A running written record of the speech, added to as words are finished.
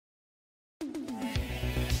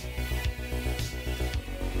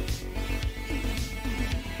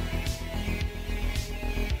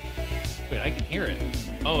I can hear it.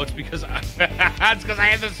 Oh, it's because I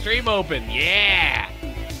had the stream open. Yeah.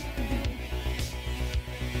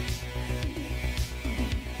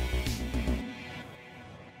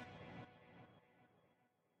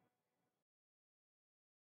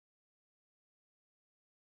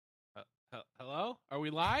 Hello? Are we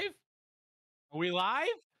live? Are we live?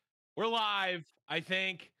 We're live, I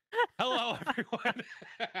think. Hello, everyone.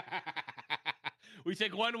 We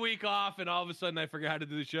take 1 week off, and all of a sudden I forgot how to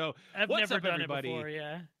do the show. I've What's never up, done everybody? it before,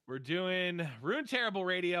 yeah. We're doing Ruined Terrible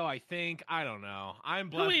Radio, I think. I don't know.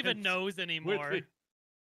 I'm Who Blevins. even knows anymore?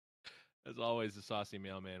 As always, the Saucy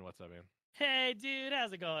Mailman. What's up, man? Hey, dude,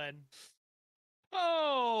 how's it going?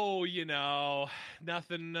 Oh,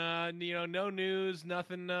 nothing, no news,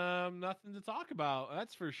 nothing to talk about.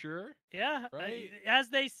 That's for sure. Yeah, Right? as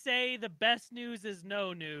they say, the best news is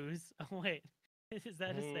no news. Oh, wait, is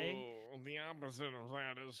that a saying? The opposite of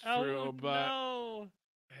that is Oh, but no.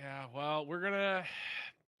 yeah, well,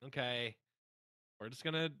 okay. We're just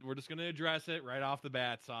gonna address it right off the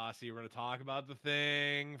bat, Saucy. We're gonna talk about the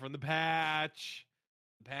thing from the patch.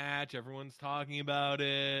 Everyone's talking about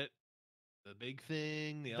it. The big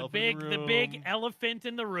thing, the elephant in the room. The big elephant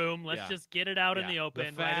in the room. Let's just get it out in the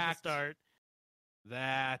open right at the start.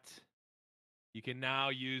 That you can now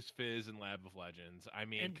use Fizz in Lab of Legends. I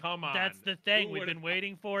mean, come on. That's the thing. We've been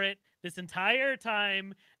waiting for it this entire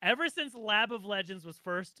time, ever since Lab of Legends was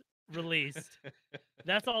first released.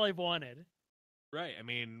 That's all I've wanted. Right. I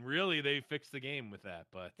mean, really, they fixed the game with that.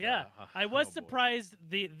 But yeah, I was surprised.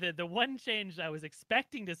 The one change I was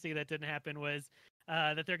expecting to see that didn't happen was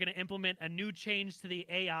that they're going to implement a new change to the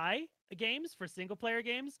AI games for single player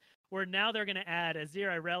games, where now they're going to add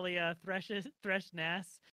Azir, Irelia, Thresh,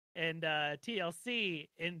 Nass, and TLC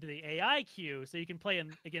into the AI queue, so you can play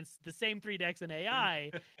against the same 3 decks in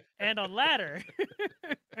AI and on ladder.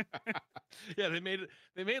 Yeah, they made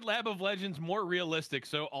Lab of Legends more realistic,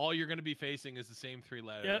 so all you're going to be facing is the same 3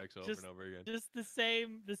 ladder decks over and over again. Just the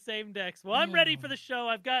same decks. Well, I'm ready for the show.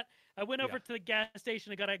 I went over to the gas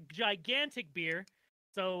station. I got a gigantic beer,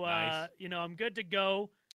 so nice. I'm good to go.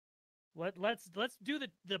 Let's do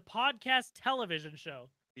the podcast television show.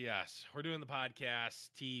 Yes, we're doing the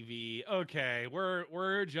podcast TV. Okay,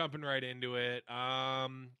 we're jumping right into it.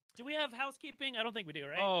 Do we have housekeeping? I don't think we do,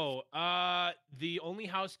 right? Oh, the only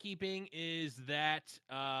housekeeping is that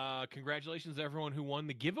congratulations to everyone who won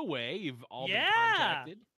the giveaway. You've all been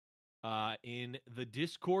contacted in the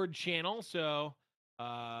Discord channel. So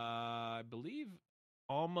I believe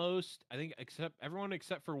everyone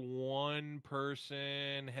except for one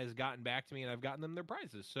person has gotten back to me, and I've gotten them their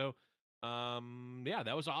prizes. So yeah,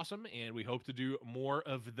 that was awesome, and we hope to do more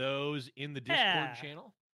of those in the Discord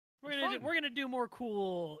channel. We're gonna do more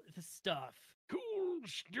cool stuff. Cool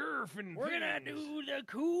stuff and we're gonna do the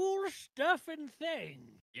cool stuff and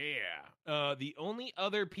thing. Yeah. The only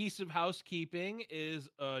other piece of housekeeping is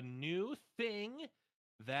a new thing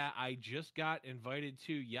that I just got invited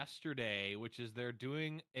to yesterday, which is they're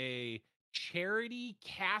doing a charity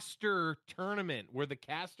caster tournament where the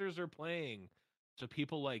casters are playing. So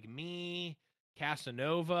people like me,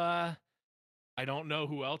 Casanova. I don't know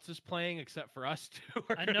who else is playing except for us two.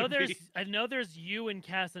 I know there's you and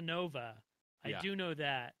Casanova. I do know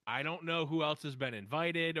that. I don't know who else has been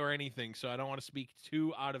invited or anything, so I don't want to speak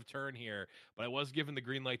too out of turn here, but I was given the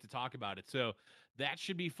green light to talk about it. So that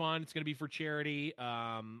should be fun. It's going to be for charity.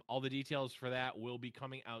 All the details for that will be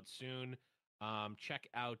coming out soon. Check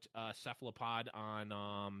out Cephalopod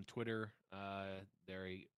on Twitter. They're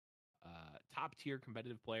a top-tier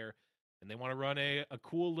competitive player. And they want to run a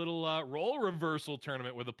cool little role reversal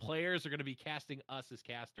tournament where the players are going to be casting us as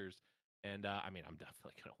casters. And I mean, I'm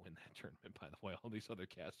definitely going to win that tournament, by the way. All these other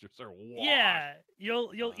casters are washed. Yeah,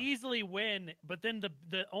 you'll easily win. But then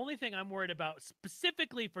the only thing I'm worried about,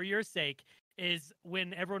 specifically for your sake, is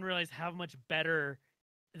when everyone realizes how much better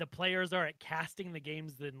the players are at casting the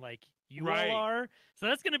games than you all are. So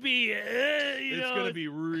that's going to be it's going to be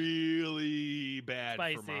really bad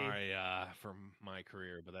spicy. for my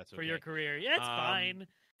career, but that's okay. For your career. Yeah, it's fine.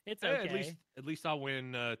 It's okay. At least I'll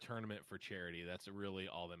win a tournament for charity. That's really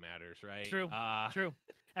all that matters, right? True. True.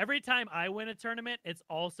 Every time I win a tournament, it's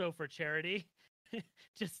also for charity.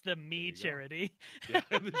 Just the me charity. Yeah,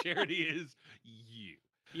 the charity is you.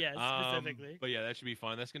 Yes, specifically. But yeah, that should be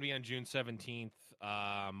fun. That's going to be on June 17th.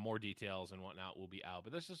 More details and whatnot will be out.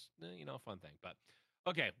 But that's just, a fun thing. But,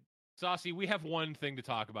 okay, Saucy, we have one thing to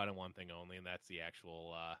talk about and one thing only, and that's the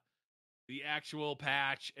actual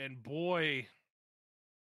patch. And, boy,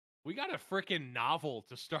 we got a freaking novel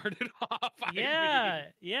to start it off. Yeah.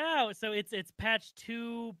 So it's patch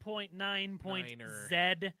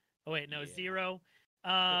 2.9.Z. Oh, wait, no, 0.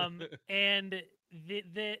 And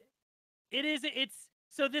the It's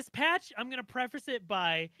so this patch, I'm going to preface it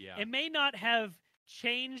by Yeah. it may not have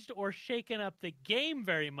changed or shaken up the game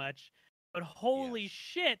very much, but holy Yes.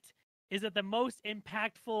 shit, is it the most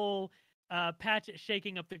impactful patch at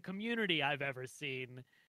shaking up the community I've ever seen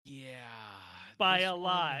Yeah. by This a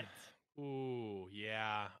lot. Ooh,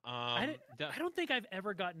 yeah. I don't think I've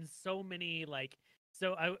ever gotten so many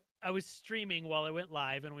so I was streaming while it went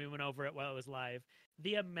live and we went over it while it was live.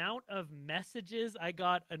 The amount of messages I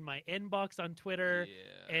got in my inbox on Twitter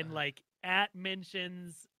and at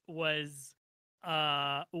mentions was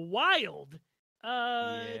wild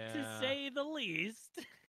to say the least.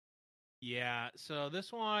 Yeah, so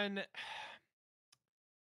this one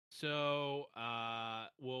so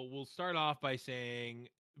we'll start off by saying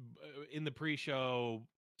in the pre-show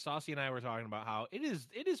Saucy and I were talking about how it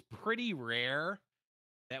is pretty rare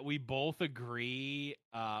that we both agree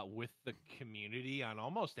with the community on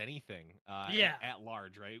almost anything at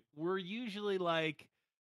large, right? We're usually like,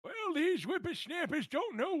 well, these whippersnappers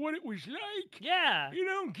don't know what it was like. Yeah, you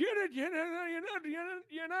don't get it.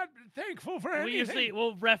 You're not thankful for anything.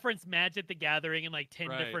 We'll reference Magic the Gathering in like 10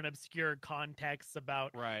 Right. different obscure contexts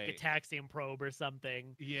about Right. Gitaxian Probe or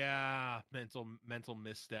something. Yeah, mental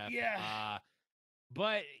misstep. Yeah.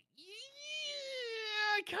 But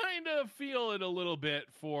yeah, I kind of feel it a little bit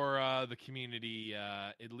for the community,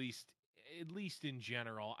 at least in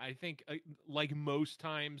general. I think, like most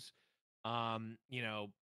times, you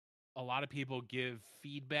know, a lot of people give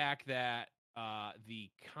feedback that the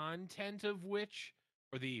content of which,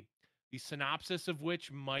 or the synopsis of which,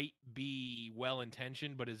 might be well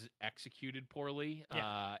intentioned but is executed poorly.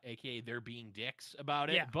 AKA they're being dicks about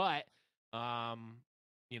it. Yeah. But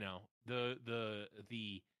you know, the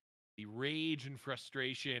rage and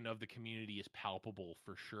frustration of the community is palpable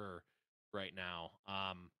for sure right now.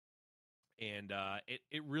 And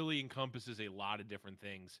it really encompasses a lot of different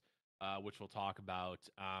things, which we'll talk about.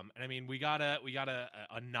 And I mean, we got a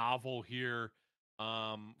novel here,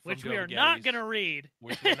 which we are not going to read.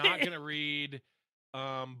 Which we're not going to read.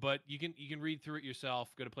 But you can read through it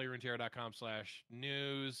yourself. Go to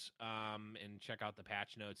playruneterror.com/news and check out the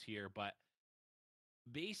patch notes here. But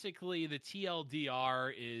basically, the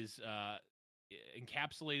TLDR is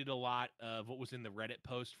encapsulated a lot of what was in the Reddit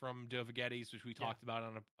post from Dovagetes, which we talked about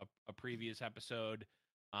on a previous episode.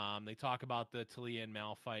 They talk about the Taliyah and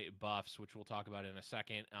Malphite buffs, which we'll talk about in a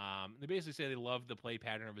second. They basically say they love the play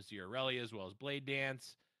pattern of Azir Aurelia as well as Blade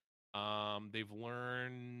Dance. They've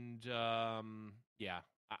learned, I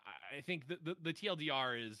think the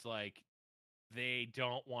TLDR is like they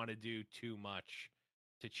don't want to do too much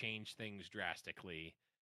to change things drastically.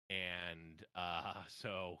 And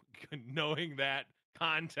so knowing that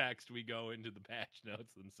context, we go into the patch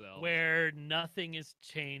notes themselves, where nothing is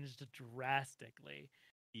changed drastically.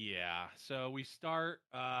 Yeah, so we start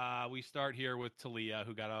here with Taliyah,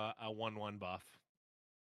 who got a 1/1 buff.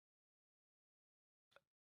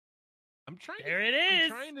 There it is. I'm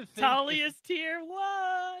trying to think Taliyah's tier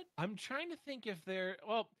 1. I'm trying to think if they're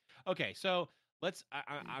okay. So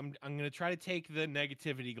I'm going to try to take the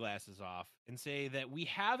negativity glasses off and say that we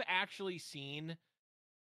have actually seen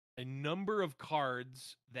a number of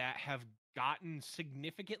cards that have gotten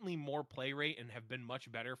significantly more play rate and have been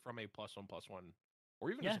much better from a +1/+1, or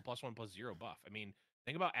even just a +1/+0 buff. I mean,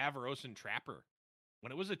 think about Avarosan Trapper.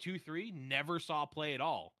 When it was a 2/3, never saw play at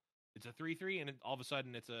all. It's a 3/3, and all of a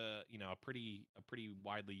sudden it's a pretty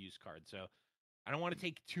widely used card. So I don't want to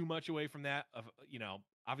take too much away from that.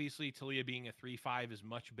 Obviously Taliyah being a 3/5 is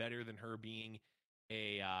much better than her being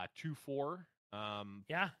a 2/4.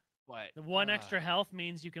 But the 1 extra health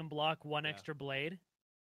means you can block 1 extra blade.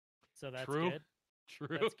 So that's good.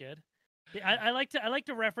 True. That's good. I like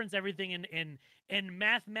to reference everything in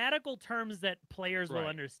mathematical terms that players will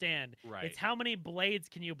understand. Right. It's how many blades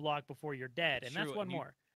can you block before you're dead, and that's one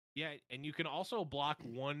more. Yeah, and you can also block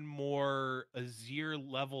one more Azir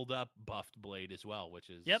leveled up buffed blade as well, which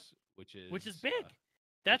is big.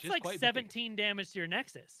 That's like 17 damage to your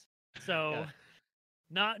Nexus. So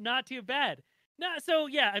not too bad. No, so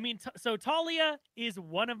yeah, I mean, so Taliyah is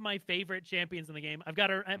one of my favorite champions in the game. I've got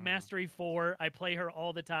her at Mastery 4. I play her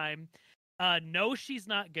all the time. No, she's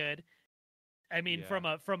not good. I mean, from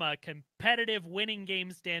a competitive winning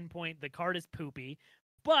game standpoint, the card is poopy.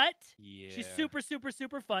 But she's super, super,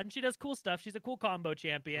 super fun. She does cool stuff. She's a cool combo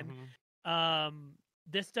champion.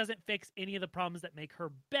 This doesn't fix any of the problems that make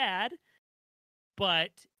her bad,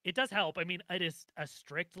 but it does help. I mean, it is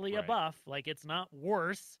strictly a buff. Like, it's not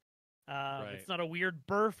worse. It's not a weird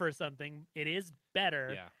burf or something. It is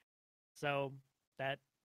better. Yeah. So that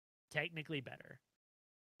technically better.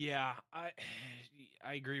 Yeah,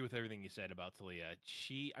 I agree with everything you said about Talia.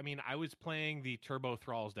 I mean, I was playing the Turbo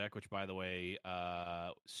Thralls deck, which, by the way,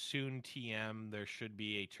 soon TM there should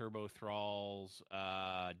be a Turbo Thralls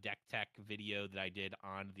deck tech video that I did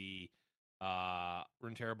on the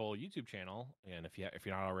Rune Terrible YouTube channel. And if you're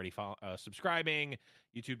not already subscribing,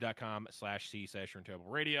 youtube.com/c/Rune Terrible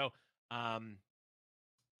Radio.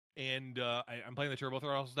 And I'm playing the Turbo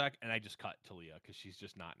Thralls deck, and I just cut Talia because she's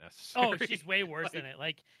just not necessary. Oh, she's way worse than it.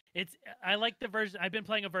 Like I like the version. I've been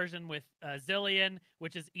playing a version with Zillion,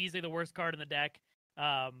 which is easily the worst card in the deck.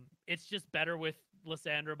 It's just better with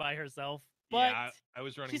Lysandra by herself. But yeah, I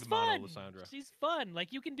was running she's the fun. mono Lysandra. She's fun.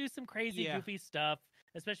 Like you can do some crazy, goofy stuff,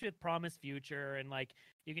 especially with Promise Future, and like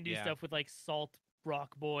you can do stuff with like Salt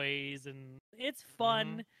Rock Boys, and it's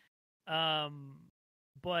fun.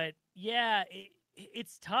 But yeah,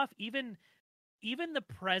 it's tough. Even the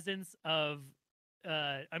presence of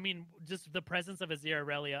I mean, just the presence of Azir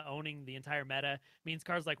Aurelia owning the entire meta means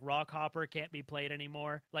cards like Rockhopper can't be played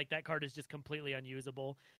anymore. Like that card is just completely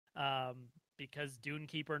unusable because Dune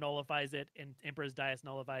Keeper nullifies it and Emperor's Dais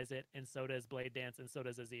nullifies it, and so does Blade Dance, and so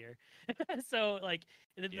does Azir. So like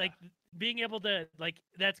being able to like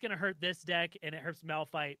that's gonna hurt this deck, and it hurts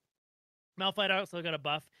Malphite. Malphite also got a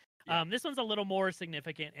buff. This one's a little more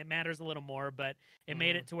significant. It matters a little more, but it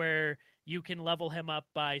made it to where you can level him up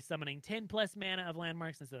by summoning 10 plus mana of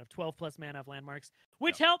landmarks instead of 12 plus mana of landmarks,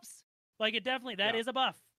 which helps. Like it definitely, that is a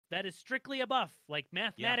buff. That is strictly a buff. Like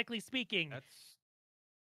mathematically speaking, That's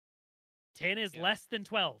 10 is less than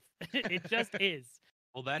 12. It just is.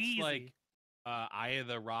 Well, that's easy. like Aya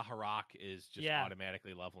the Raharok is just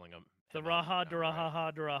automatically leveling him. The Raha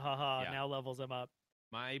Durahaha Durahaha now levels him up.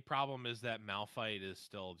 My problem is that Malphite is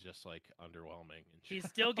still just like underwhelming. He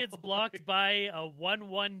still gets blocked by a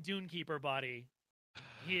 1/1 Dune Keeper body.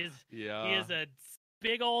 He is he is a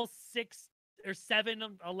big ol' 6 or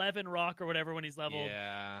 7/11 rock or whatever when he's leveled.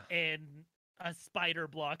 Yeah. And a spider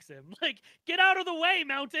blocks him. Like, get out of the way,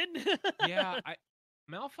 Mountain.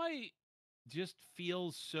 Malphite just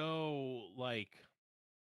feels so like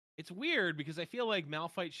it's weird because I feel like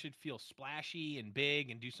Malphite should feel splashy and big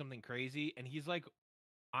and do something crazy, and he's like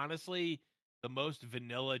honestly the most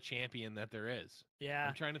vanilla champion that there is. Yeah.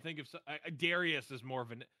 I'm trying to think of Darius is more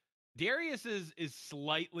vanilla. Darius is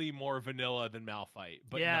slightly more vanilla than Malphite,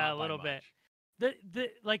 but not a little bit.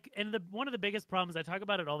 One of the biggest problems, I talk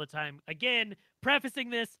about it all the time. Again,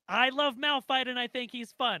 prefacing this, I love Malphite and I think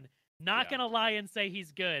he's fun. Not gonna lie and say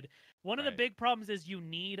he's good. One of the big problems is you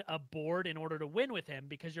need a board in order to win with him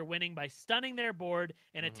because you're winning by stunning their board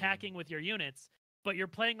and attacking with your units, but you're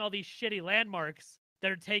playing all these shitty landmarks that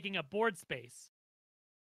are taking up board space.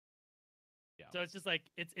 So it's just like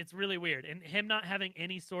it's really weird, and him not having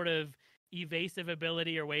any sort of evasive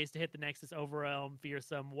ability or ways to hit the Nexus, Overwhelm,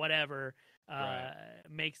 Fearsome, whatever,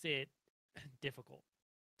 makes it difficult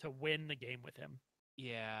to win the game with him.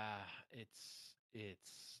 Yeah, it's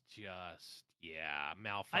just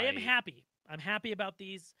Malphite. I am happy. I'm happy about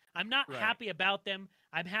these. I'm not happy about them.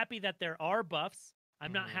 I'm happy that there are buffs.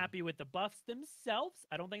 I'm not happy with the buffs themselves.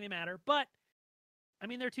 I don't think they matter, but I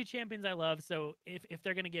mean, they're two champions I love, so if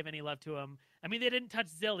they're going to give any love to them, I mean, they didn't touch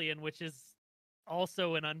Zillion, which is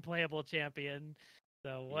also an unplayable champion,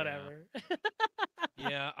 so whatever.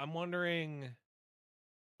 Yeah, I'm wondering,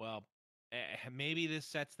 well, maybe this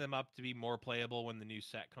sets them up to be more playable when the new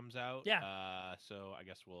set comes out. Yeah. So I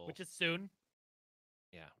guess which is soon.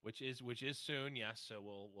 Yeah, which is soon, yes, so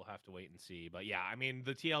we'll have to wait and see. But yeah, I mean,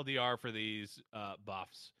 the TLDR for these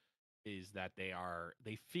buffs is that they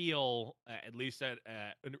feel at least at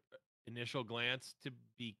an initial glance to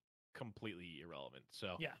be completely irrelevant.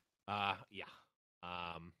 So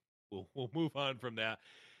we'll move on from that.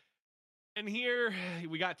 And here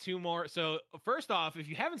we got two more. So first off, if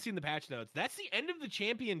you haven't seen the patch notes, that's the end of the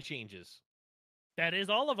champion changes. That is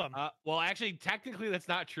all of them. Well, actually, technically, that's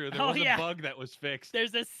not true. There was a bug that was fixed.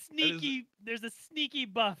 There's a sneaky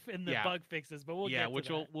buff in the bug fixes, but we'll get to which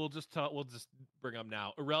that. we'll just bring up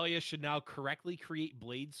now. Aurelia should now correctly create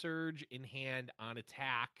Blade Surge in hand on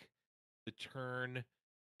attack the turn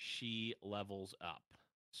she levels up.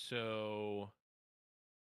 So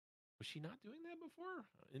was she not doing that before?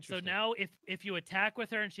 Interesting. So now, if you attack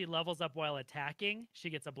with her and she levels up while attacking, she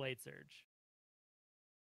gets a Blade Surge.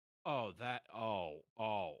 Oh,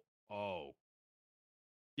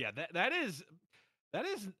 yeah, that is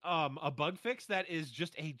a bug fix that is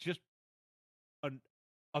just a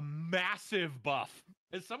massive buff.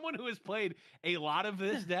 As someone who has played a lot of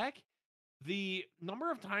this deck, the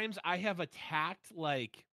number of times I have attacked,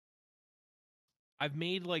 like I've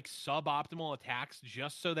made like suboptimal attacks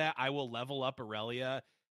just so that I will level up Aurelia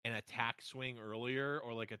an attack swing earlier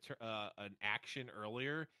or like an action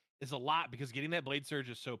earlier is a lot, because getting that Blade Surge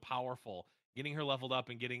is so powerful. Getting her leveled up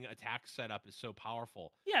and getting attack set up is so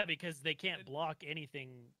powerful. Yeah, because they can't block anything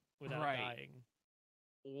without Right. dying.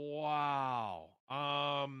 Wow.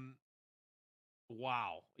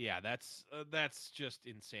 Wow. Yeah, that's just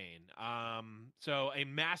insane. So a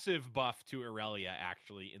massive buff to Irelia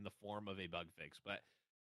actually in the form of a bug fix. But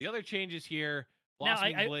the other changes here, Now,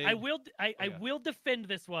 Blossoming Blade. I will defend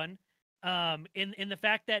this one, in the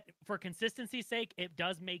fact that for consistency's sake, it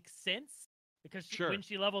does make sense because when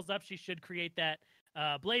she levels up, she should create that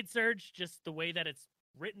Blade Surge, just the way that it's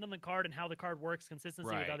written on the card and how the card works,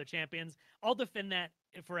 consistency with other champions. I'll defend that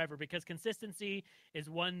forever because consistency is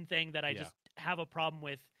one thing that I just have a problem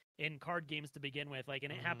with in card games to begin with. Like,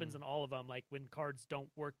 and it happens in all of them. Like when cards don't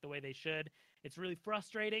work the way they should, it's really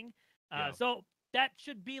frustrating. So that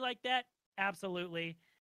should be like that. Absolutely.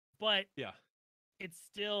 But it's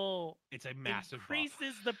a massive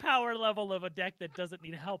increases the power level of a deck that doesn't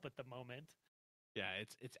need help at the moment. Yeah,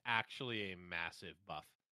 it's actually a massive buff,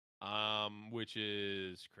 which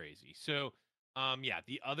is crazy. So,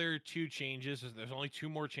 the other two changes, there's only two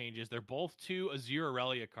more changes. They're both two Azir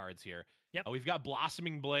Aurelia cards here. Yep. We've got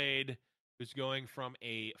Blossoming Blade, who's going from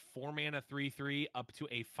a 4-mana 3/3 up to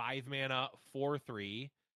a 5-mana 4/3.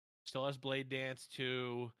 Still has Blade Dance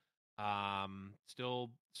too.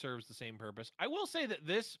 Still serves the same purpose. I will say that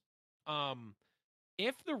this,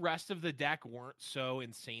 if the rest of the deck weren't so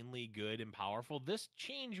insanely good and powerful, this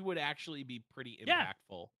change would actually be pretty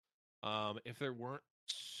impactful. If there weren't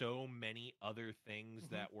so many other things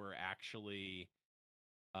that were actually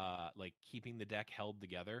like keeping the deck held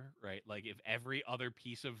together, right? Like if every other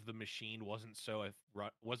piece of the machine wasn't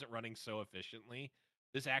running so efficiently,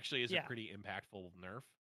 this actually is a pretty impactful nerf.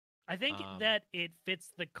 I think that it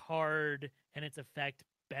fits the card and its effect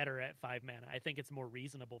better at 5 mana. I think it's more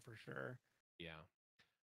reasonable for sure. Yeah.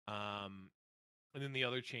 And then the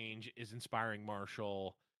other change is Inspiring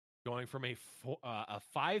Marshal, going from a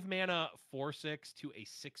 5-mana 4/6 to a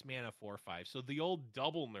 6-mana 4/5. So the old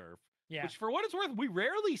double nerf, which for what it's worth, we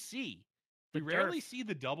rarely see. We rarely see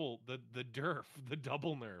the double, the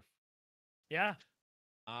double nerf. Yeah.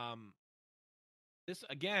 This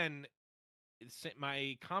again,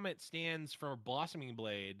 my comment stands for Blossoming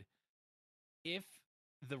Blade. If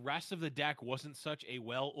the rest of the deck wasn't such a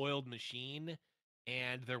well-oiled machine,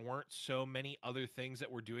 and there weren't so many other things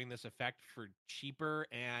that were doing this effect for cheaper,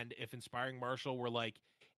 and if Inspiring Marshal were like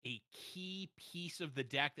a key piece of the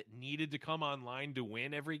deck that needed to come online to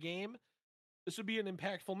win every game, this would be an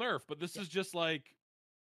impactful nerf. But this is just like,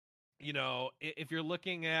 if you're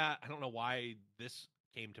looking at, I don't know why this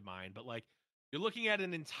came to mind, but like you're looking at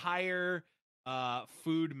an entire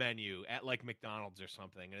food menu at like McDonald's or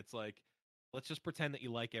something, and it's like, let's just pretend that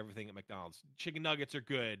you like everything at McDonald's. Chicken nuggets are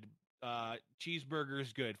good.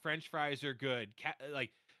 Cheeseburgers good. French fries are good.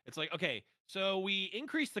 It's like, okay, so we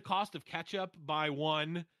increased the cost of ketchup by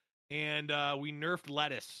 1, and we nerfed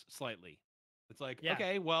lettuce slightly. It's like,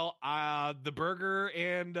 okay, well, the burger,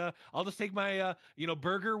 and I'll just take my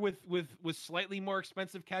burger with slightly more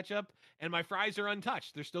expensive ketchup, and my fries are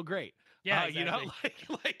untouched. They're still great. Yeah, exactly.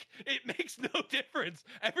 like it makes no difference.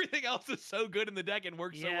 Everything else is so good in the deck and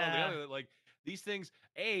works so well together that like these things,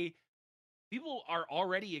 people are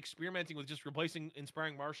already experimenting with just replacing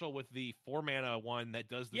Inspiring Marshal with the 4-mana one that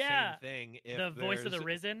does the same thing. If the Voice of the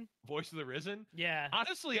Risen. Voice of the Risen? Yeah.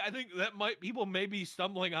 Honestly, I think that people may be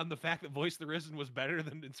stumbling on the fact that Voice of the Risen was better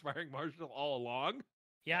than Inspiring Marshal all along.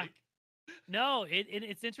 Yeah. No,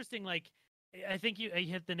 it's interesting. Like, I think you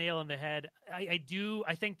hit the nail on the head. I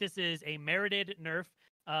think this is a merited nerf.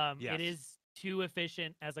 It is too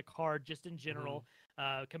efficient as a card just in general.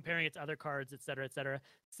 Comparing it to other cards, et cetera, et cetera.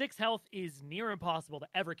 6 health is near impossible to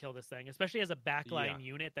ever kill this thing, especially as a backline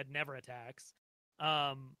unit that never attacks.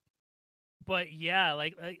 But yeah,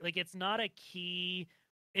 like it's not a key.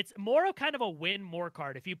 It's more of kind of a win more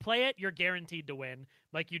card. If you play it, you're guaranteed to win.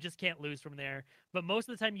 Like you just can't lose from there. But most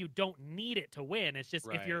of the time, you don't need it to win. It's just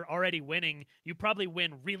if you're already winning, you probably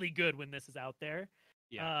win really good when this is out there.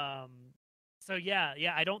 Yeah. So yeah,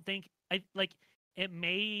 I don't think it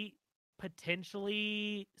may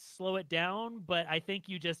potentially slow it down, but I think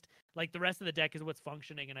you just like the rest of the deck is what's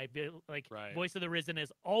functioning, and I feel like Voice of the Risen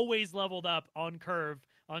is always leveled up on curve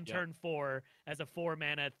on turn 4 as a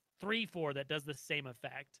 4-mana 3/4 that does the same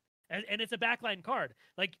effect, and it's a backline card.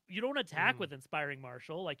 Like you don't attack with Inspiring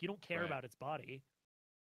Marshal, like you don't care about its body.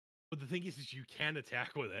 But the thing is you can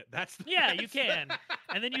attack with it. You can,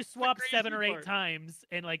 and then you swap 7 or 8 times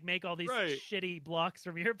and like make all these shitty blocks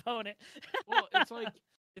from your opponent. Well, it's like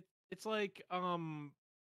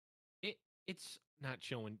it's not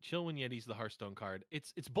Chillwyn Yeti's the Hearthstone card.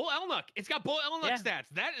 It's Bull Elnuck. It's got Bull Elnuck stats.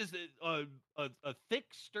 That is a thick,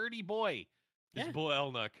 sturdy boy. Is Bull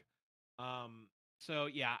Elnuck. So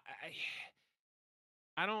yeah,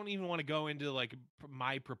 I don't even want to go into like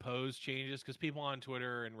my proposed changes because people on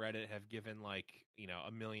Twitter and Reddit have given like, you know,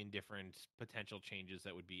 a million different potential changes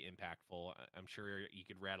that would be impactful. I'm sure you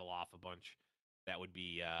could rattle off a bunch that would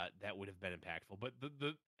be that would have been impactful. But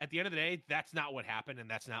the at the end of the day, that's not what happened, and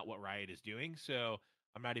that's not what Riot is doing. So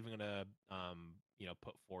I'm not even gonna you know,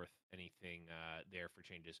 put forth anything there for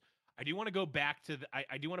changes. I do want to go back to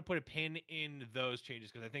I do want to put a pin in those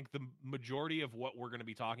changes because I think the majority of what we're going to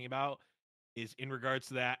be talking about is in regards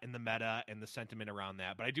to that and the meta and the sentiment around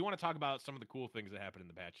that. But I do want to talk about some of the cool things that happened in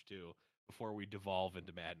the patch too before we devolve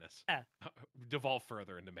into madness. Yeah. Devolve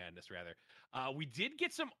further into madness, rather. We did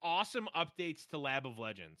get some awesome updates to Lab of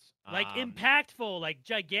Legends. Like impactful, like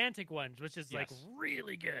gigantic ones, which is like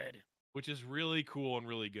really good. Which is really cool and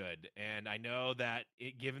really good. And I know that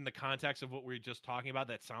given the context of what we are just talking about,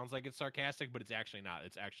 that sounds like it's sarcastic, but it's actually not.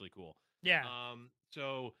 It's actually cool. Yeah.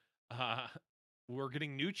 So we're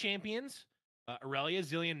getting new champions. Aurelia,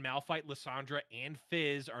 Zilean, Malphite, Lissandra, and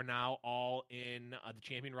Fizz are now all in the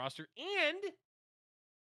champion roster. And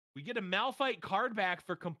we get a Malphite card back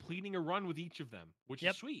for completing a run with each of them, which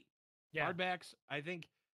is sweet. Yeah. Card backs, I think,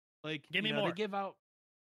 like, give me more. They give out.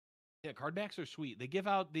 Yeah, card backs are sweet. They give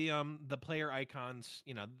out the player icons.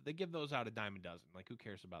 You know, they give those out a dime a dozen. Like, who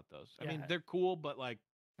cares about those? I mean, they're cool, but like,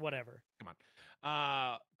 whatever. Come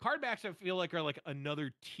on. Card backs, I feel like, are like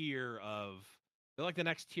another tier of. They're like the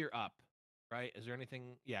next tier up. Right? Is there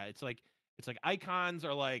anything? Yeah, it's like icons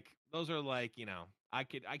are like, those are like, you know, I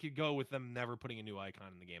could go with them never putting a new icon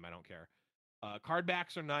in the game. I don't care. Card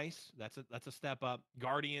backs are nice. That's a step up.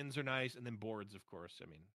 Guardians are nice, and then boards, of course. I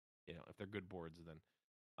mean, you know, if they're good boards, then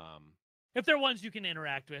if they're ones you can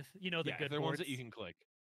interact with, you know, the good if they're boards. ones that you can click.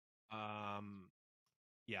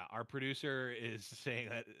 Yeah, our producer is saying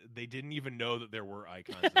that they didn't even know that there were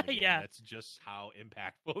icons in the game. Yeah. That's just how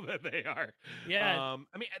impactful that they are. Yeah.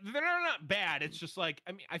 I mean, they're not bad. It's just like,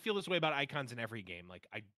 I mean, I feel this way about icons in every game. Like,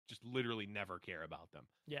 I just literally never care about them.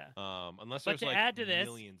 Yeah. Unless but there's like this,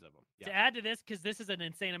 millions of them. Yeah. To add to this, because this is an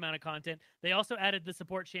insane amount of content, they also added the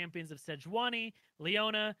support champions of Sejuani,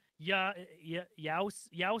 Leona, Yasuo,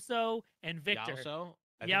 and Victor.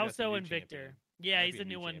 Yasuo and Victor. Yeah, he's a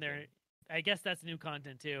new one there. I guess that's new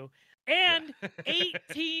content too. And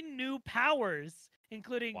 18 new powers,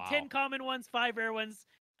 including 10 common ones, 5 rare ones,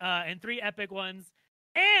 and 3 epic ones.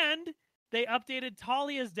 And they updated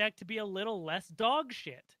Talia's deck to be a little less dog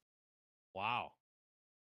shit. Wow.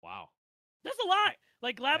 That's a lot.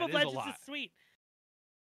 Like, Lab of Legends is sweet.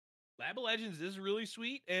 Lab of Legends is really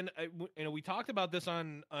sweet. And we talked about this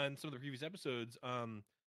on some of the previous episodes.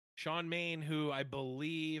 Sean Main, who I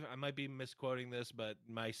believe, I might be misquoting this, but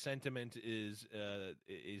my sentiment is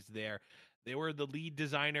there. They were the lead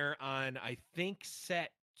designer on, I think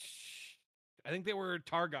they were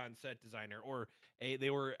Targon set designer, or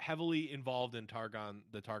they were heavily involved in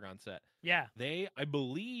the Targon set. Yeah. I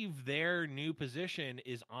believe their new position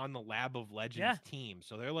is on the Lab of Legends team.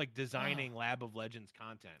 So they're like designing Lab of Legends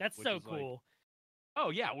content. That's so cool.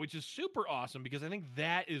 Which is super awesome, because I think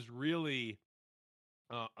that is really...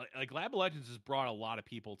 like, Lab of Legends has brought a lot of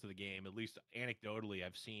people to the game. At least anecdotally,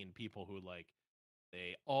 I've seen people who, like,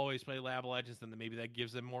 they always play Lab of Legends, and then maybe that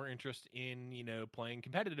gives them more interest in, you know, playing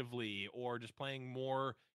competitively, or just playing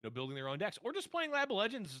more, you know, building their own decks, or just playing Lab of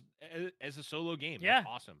Legends as a solo game. Yeah. That's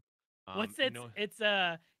awesome.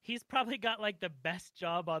 He's probably got like the best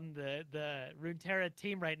job on the Runeterra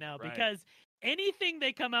team right now, because anything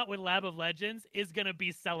they come out with Lab of Legends is going to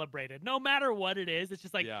be celebrated. No matter what it is, it's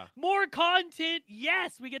just like, more content.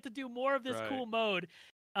 Yes, we get to do more of this cool mode.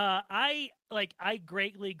 I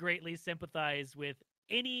greatly sympathize with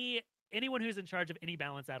anyone who's in charge of any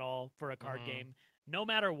balance at all for a card game, no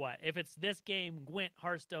matter what. If it's this game, Gwent,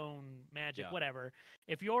 Hearthstone, Magic, whatever.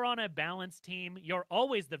 If you're on a balanced team, you're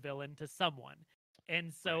always the villain to someone.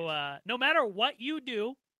 And so no matter what you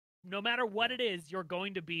do, no matter what it is, you're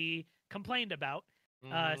going to be complained about.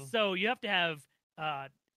 So you have to have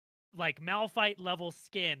like Malphite level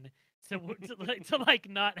skin to like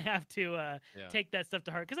not have to take that stuff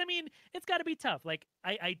to heart. Because I mean, it's got to be tough. Like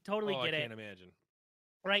I totally get it. I can't imagine.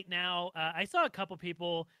 Right now, I saw a couple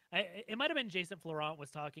people. It might have been Jason Florent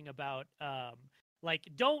was talking about like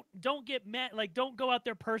don't get mad. Like, don't go out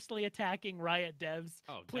there personally attacking Riot devs.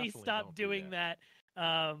 Please stop doing that.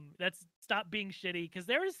 That's stop being shitty, because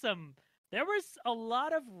there was a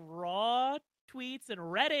lot of raw tweets, and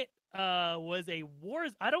Reddit was a war.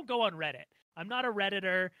 I don't go on Reddit. I'm not a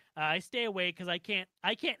Redditor. I stay away because I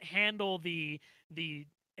can't handle the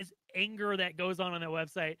anger that goes on that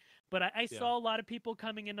website. But I Yeah. saw a lot of people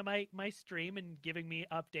coming into my stream and giving me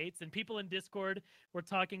updates, and people in Discord were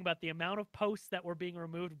talking about the amount of posts that were being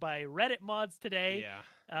removed by Reddit mods today.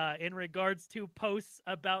 Yeah. In regards to posts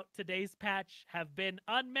about today's patch have been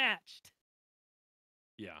unmatched.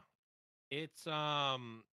 Yeah. It's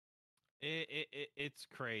it's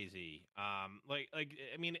crazy. I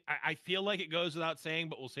mean, I feel like it goes without saying,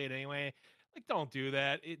 but we'll say it anyway. Like, don't do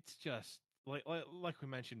that. It's just like we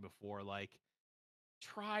mentioned before, like,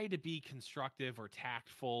 try to be constructive or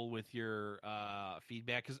tactful with your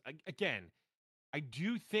feedback, because again, I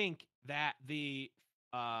do think that the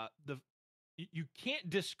you can't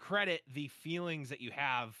discredit the feelings that you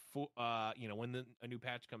have for when a new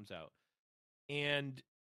patch comes out. And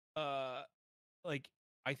uh like,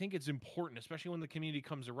 I think it's important, especially when the community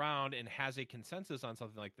comes around and has a consensus on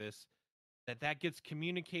something like this, that gets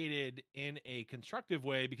communicated in a constructive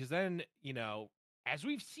way, because then, as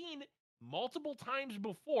we've seen multiple times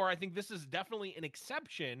before, I think this is definitely an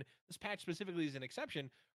exception. This patch specifically is an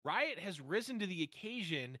exception. Riot has risen to the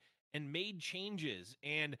occasion and made changes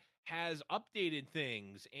and has updated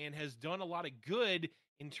things and has done a lot of good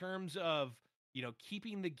in terms of,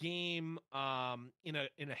 keeping the game in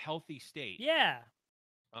a healthy state. Yeah.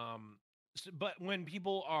 But when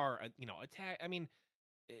people are, attack, I mean,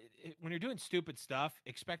 when you're doing stupid stuff,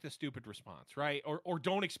 expect a stupid response, right? Or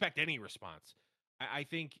don't expect any response. I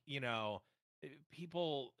think,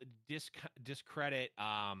 people discredit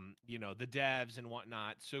the devs and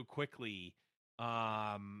whatnot so quickly,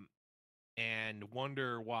 and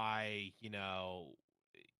wonder why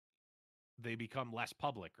they become less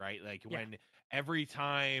public, right? Like, Yeah. when every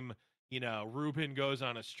time Ruben goes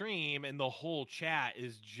on a stream and the whole chat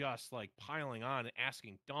is just like piling on and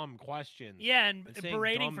asking dumb questions. Yeah, and saying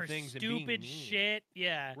berating dumb for things and being stupid mean. shit.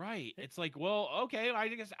 Yeah. Right. It's like, well, okay, I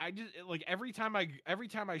guess I just, like, every time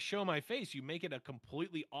I show my face, you make it a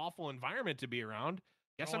completely awful environment to be around.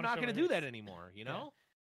 Guess I'm not going to do that anymore, Yeah.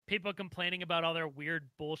 People complaining about all their weird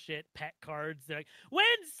bullshit pet cards. They're like,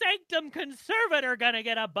 when's Sanctum Conservator gonna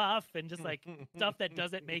get a buff? And just like stuff that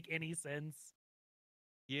doesn't make any sense.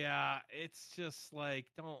 Yeah, it's just like,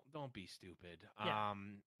 don't be stupid. Yeah.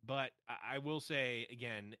 But I will say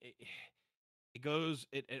again,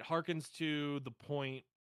 it harkens to the point.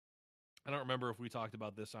 I don't remember if we talked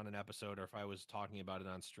about this on an episode or if I was talking about it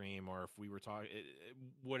on stream or if we were talking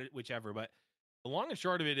whichever. But the long and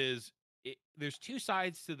short of it is, there's two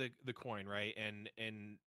sides to the coin, right? And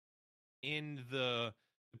in the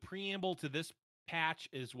preamble to this patch,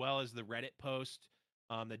 as well as the Reddit post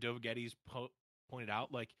that Dovaghetti's pointed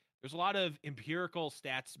out, like, there's a lot of empirical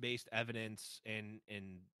stats based evidence and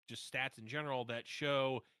just stats in general that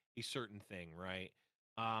show a certain thing, right?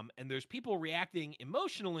 And there's people reacting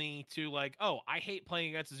emotionally to, like, oh, I hate playing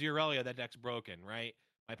against Zeralia, that deck's broken, right?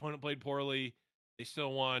 My opponent played poorly, they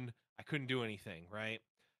still won, I couldn't do anything, right?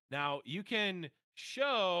 Now, you can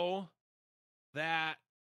show that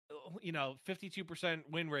 52%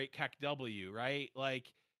 win rate CAC W, right?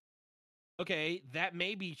 Like, okay, that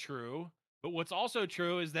may be true, but what's also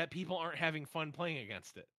true is that people aren't having fun playing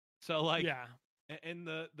against it. So, like, yeah. And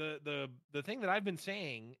the thing that I've been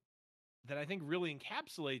saying that I think really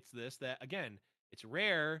encapsulates this, that again, it's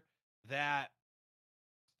rare that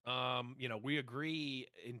we agree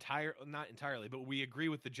not entirely, but we agree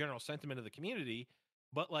with the general sentiment of the community.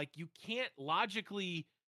 But, like, you can't logically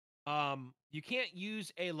you can't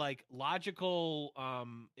use a, like, logical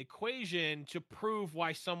equation to prove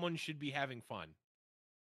why someone should be having fun.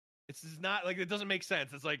 It's not like, it doesn't make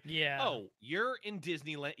sense. It's like, Yeah. oh, you're in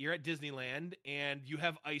Disneyland, you're at Disneyland and you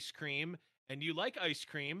have ice cream and you like ice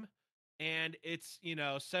cream and it's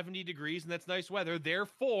 70 degrees and that's nice weather,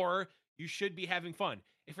 therefore you should be having fun.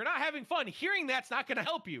 If you're not having fun, hearing that's not going to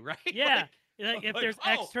help you, right? Yeah. Like, if there's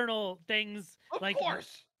external things, of like,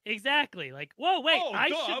 course. Exactly. Like, whoa, wait, I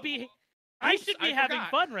should be having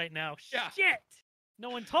fun right now. Yeah. Shit.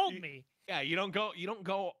 No one told me. Yeah, you don't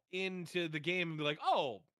go into the game and be like,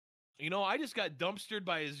 oh, I just got dumpstered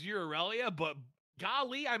by a Zeralia, but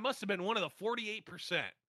golly, I must have been one of the 48%.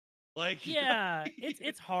 Like, yeah,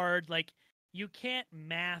 it's hard. Like, you can't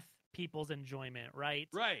math people's enjoyment, right?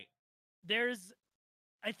 Right.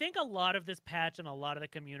 I think a lot of this patch and a lot of the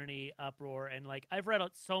community uproar, and, like, I've read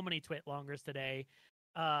out so many twit-longers today,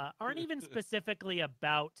 aren't even specifically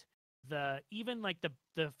about the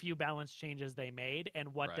few balance changes they made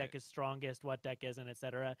and what deck is strongest, what deck isn't,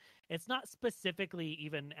 etc. It's not specifically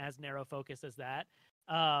even as narrow focus as that.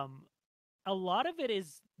 A lot of it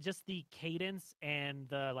is just the cadence and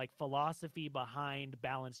the, like, philosophy behind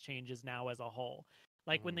balance changes now as a whole.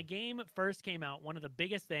 Like when the game first came out, one of the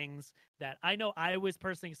biggest things that I know I was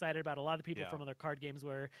personally excited about, a lot of people from other card games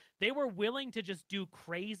were they were willing to just do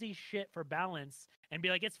crazy shit for balance and be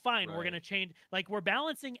like, it's fine, we're going to change. Like we're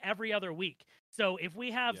balancing every other week. So if we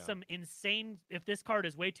have some insane, if this card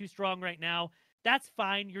is way too strong right now, that's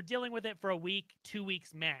fine. You're dealing with it for a week, 2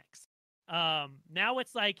 weeks max. Now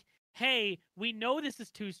it's like, hey, we know this is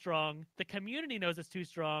too strong. The community knows it's too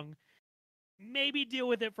strong. Maybe deal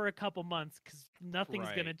with it for a couple months because nothing's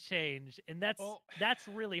gonna change, and that's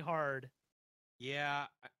really hard. Yeah,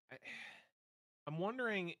 I'm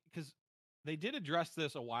wondering because they did address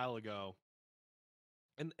this a while ago,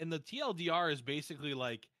 and the TLDR is basically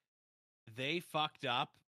like they fucked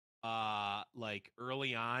up, like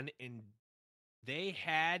early on, and they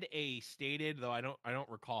had a stated, though I don't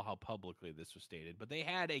recall how publicly this was stated, but they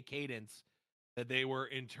had a cadence that they were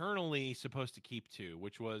internally supposed to keep to,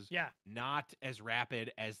 which was not as rapid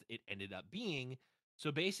as it ended up being. So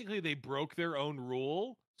basically they broke their own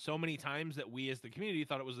rule so many times that we as the community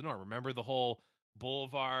thought it was the norm. Remember the whole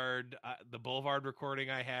Boulevard, the Boulevard recording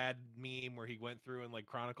I had meme where he went through and like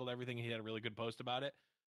chronicled everything. He had a really good post about it.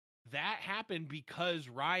 That happened because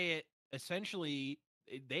Riot essentially,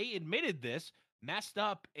 they admitted this, messed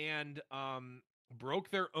up, and broke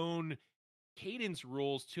their own cadence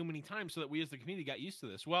rules too many times so that we as the community got used to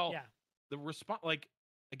this. Well, the response, like,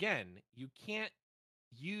 again, you can't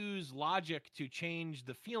use logic to change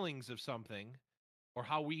the feelings of something or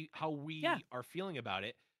how we are feeling about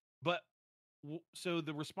it. But so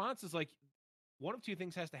the response is like one of two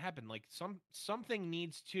things has to happen. Like something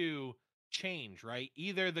needs to change, right?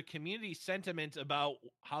 Either the community sentiment about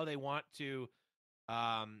how they want to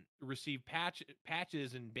receive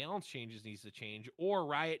patches and balance changes needs to change, or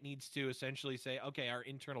Riot needs to essentially say, okay, our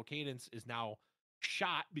internal cadence is now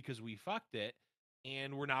shot because we fucked it,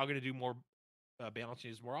 and we're now going to do more balance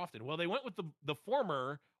changes more often. Well, they went with the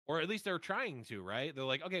former, or at least they're trying to, right? They're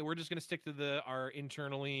like, okay, we're just going to stick to our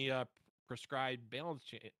internally prescribed balance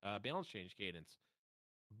change cadence.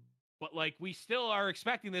 But like we still are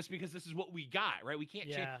expecting this because this is what we got, right? We can't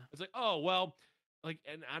change. It's like, oh well, like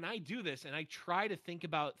and I do this and I try to think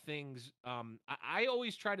about things. I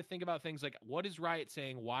always try to think about things like what is Riot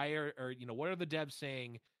saying? Why or what are the devs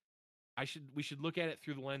saying? We should look at it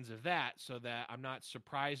through the lens of that so that I'm not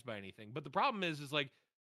surprised by anything. But the problem is like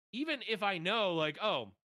even if I know like, oh,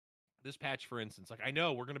 this patch, for instance, like I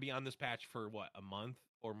know we're gonna be on this patch for what, a month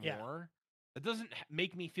or more. That doesn't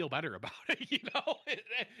make me feel better about it,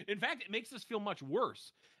 In fact, it makes us feel much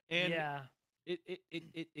worse. And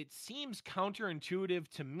it seems counterintuitive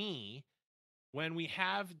to me when we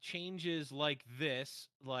have changes like this,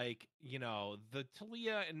 like, the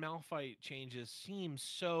Talia and Malphite changes seem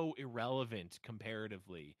so irrelevant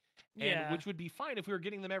comparatively. And which would be fine if we were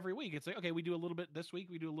getting them every week. It's like, okay, we do a little bit this week,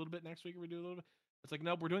 we do a little bit next week, we do a little bit. It's like,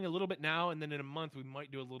 nope, we're doing a little bit now, and then in a month we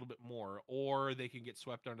might do a little bit more, or they can get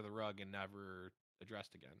swept under the rug and never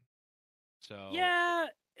addressed again. So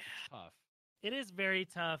it's tough. It is very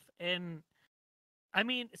tough, and I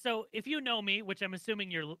mean, so if you know me, which I'm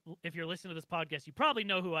assuming if you're listening to this podcast, you probably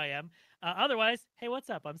know who I am. Otherwise, hey,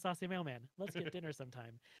 what's up? I'm Saucy Mailman. Let's get dinner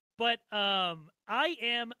sometime. But I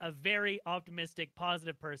am a very optimistic,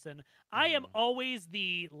 positive person. I am always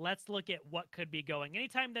let's look at what could be going.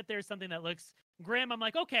 Anytime that there's something that looks grim, I'm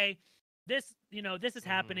like, okay, this is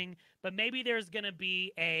happening, but maybe there's going to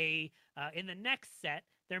be in the next set,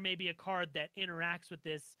 there may be a card that interacts with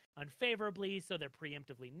this unfavorably, so they're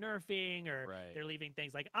preemptively nerfing or they're leaving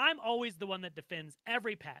things. Like, I'm always the one that defends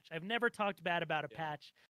every patch. I've never talked bad about a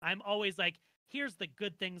patch. I'm always like, here's the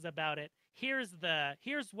good things about it. Here's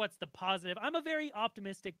what's the positive. I'm a very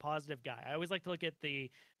optimistic, positive guy. I always like to look at the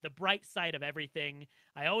bright side of everything.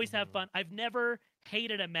 I always have fun. I've never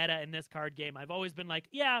hated a meta in this card game. I've always been like,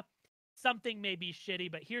 yeah, something may be shitty,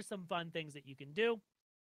 but here's some fun things that you can do.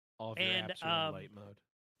 All of your apps are in light mode.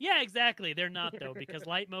 Yeah, exactly. They're not, though, because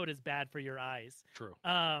light mode is bad for your eyes. True.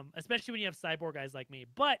 Especially when you have cyborg eyes like me.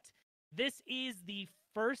 But this is the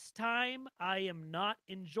first time I am not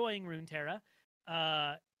enjoying Runeterra.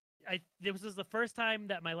 This was the first time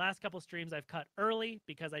that my last couple streams I've cut early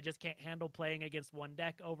because I just can't handle playing against one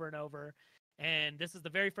deck over and over. And this is the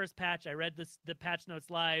very first patch. I read the patch notes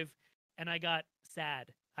live, and I got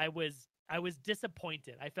sad. I was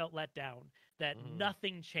disappointed. I felt let down that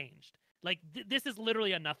nothing changed. Like, this is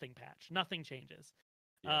literally a nothing patch. Nothing changes.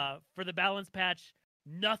 For the balance patch,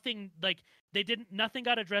 nothing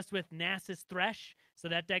got addressed with Nasus Thresh, so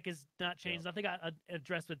that deck is not changed. Nothing got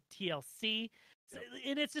addressed with TLC. So,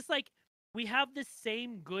 and it's just like, we have the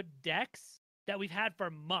same good decks that we've had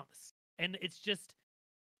for months, and it's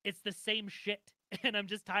the same shit. And I'm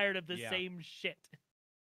just tired of the same shit.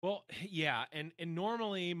 Well, yeah, and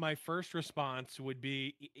normally my first response would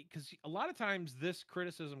be because a lot of times this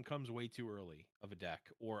criticism comes way too early of a deck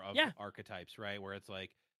or of Yeah. archetypes, right? Where it's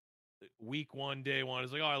like week one, day one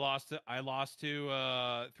is like, oh, I lost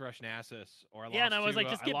to Thresh Nasus, or Yeah, and I was like,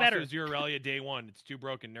 just I get lost to better. Aziralia day one. It's too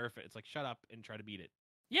broken, nerf it. It's like shut up and try to beat it.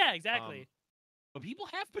 Yeah, Um, exactly. but people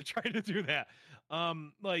have been trying to do that.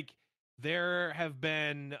 Like there have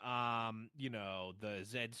been, the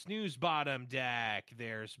Zed Snooze Bottom deck.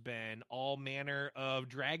 There's been all manner of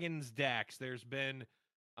dragons decks. There's been,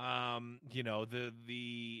 the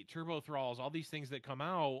Turbo Thralls. All these things that come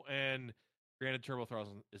out, and granted, Turbo Thralls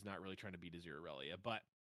is not really trying to beat Aziralia, but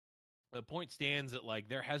the point stands that like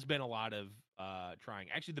there has been a lot of trying.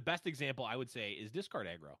 Actually, the best example I would say is discard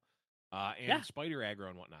aggro. Yeah. And spider aggro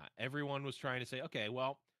and whatnot. Everyone was trying to say, okay,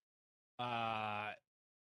 well,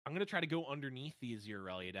 I'm gonna try to go underneath the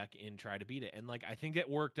Aziralia deck and try to beat it. And like I think it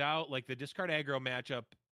worked out. Like the discard aggro matchup,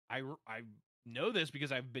 I know this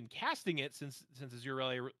because I've been casting it since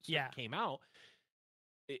Aziralia came out.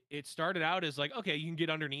 It started out as like, okay, you can get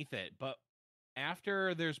underneath it, but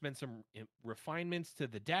after there's been some refinements to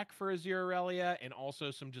the deck for Aziralia and also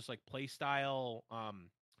some just like play style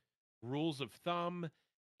rules of thumb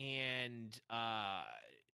and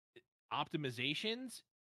optimizations,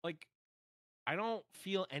 like I don't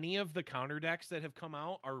feel any of the counter decks that have come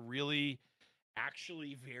out are really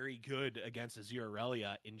actually very good against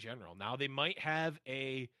Aziralia in general. Now they might have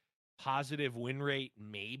a positive win rate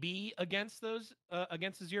maybe against those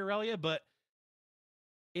against Aziralia, but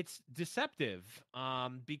it's deceptive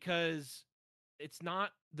because it's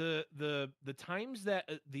not the times that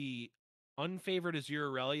the unfavored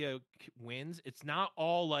Aziralia wins. It's not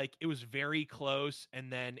all like it was very close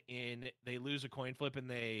and then they lose a coin flip and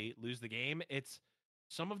they lose the game. It's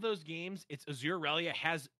some of those games. It's Aziralia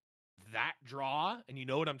has that draw, and you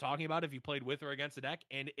know what I'm talking about if you played with or against the deck,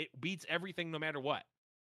 and it beats everything no matter what.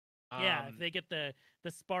 Yeah, if they get the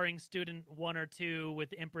sparring student 1 or 2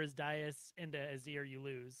 with Emperor's Dais into Azir, you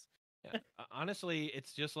lose. Yeah, honestly,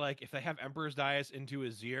 it's just like if they have Emperor's Dais into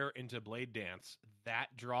Azir into Blade Dance, that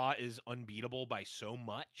draw is unbeatable by so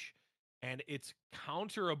much, and it's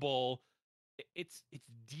counterable. It's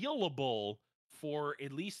dealable for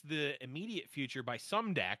at least the immediate future by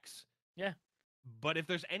some decks. Yeah. But if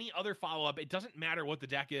there's any other follow up, it doesn't matter what the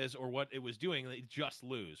deck is or what it was doing; they just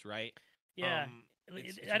lose, right? Yeah.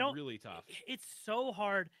 It's I don't. really tough. It's so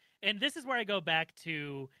hard, and this is where I go back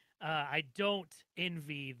to. I don't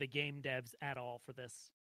envy the game devs at all for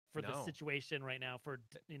this, for the situation right now, for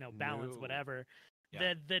balance, whatever.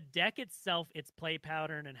 Yeah. The deck itself, its play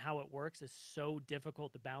pattern and how it works is so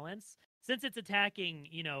difficult to balance since it's attacking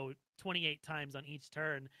 28 times on each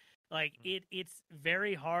turn. Like it's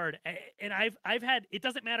very hard, and I've had, it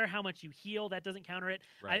doesn't matter how much you heal, that doesn't counter it.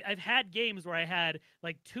 Right. I've had games where I had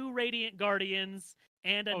like 2 Radiant Guardians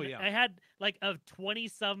and I had like a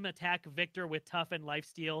 20-some attack Victor with tough and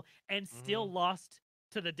lifesteal and still lost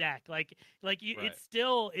to the deck.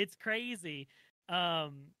 It's crazy.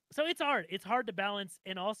 So it's hard. It's hard to balance,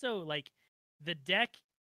 and also like the deck,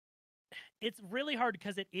 it's really hard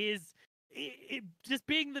because just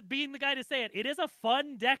being the guy to say it, it is a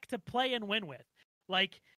fun deck to play and win with.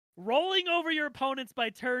 Like rolling over your opponents by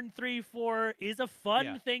turn 3, 4 is a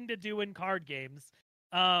fun thing to do in card games.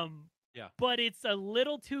 But it's a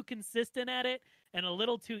little too consistent at it and a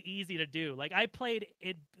little too easy to do. Like I played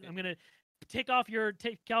it. I'm gonna take off your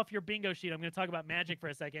bingo sheet. I'm going to talk about Magic for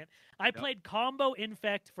a second. I played Combo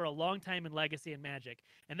Infect for a long time in Legacy and Magic,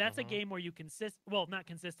 and that's a game where you not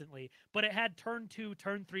consistently, but it had turn 2,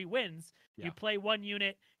 turn 3 wins. Yeah. You play one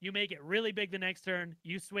unit, you make it really big the next turn,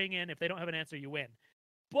 you swing in. If they don't have an answer, you win.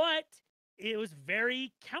 But it was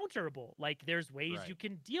very counterable. Like there's ways you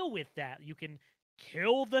can deal with that. You can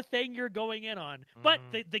kill the thing you're going in on. But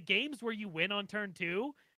the games where you win on turn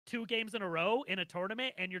 2 games in a row in a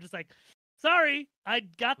tournament, and you're just like, sorry, I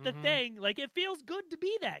got the thing. Like it feels good to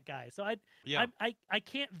be that guy. So I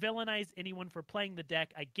can't villainize anyone for playing the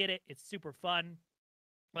deck. I get it. It's super fun.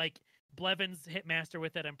 Like Blevins hit master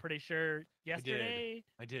with it, I'm pretty sure yesterday.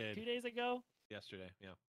 I did. 2 days ago. Yesterday, yeah.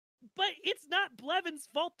 But it's not Blevins'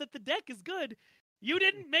 fault that the deck is good. You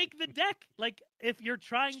didn't make the deck. Like if you're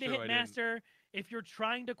trying to hit master, if you're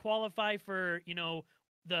trying to qualify for,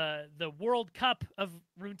 the World Cup of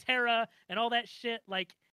Runeterra and all that shit,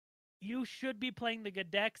 like you should be playing the good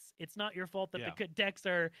decks. It's not your fault that the good decks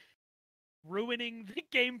are ruining the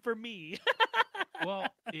game for me. Well,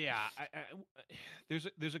 yeah,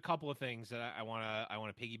 there's a couple of things that I want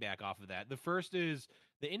to piggyback off of that. The first is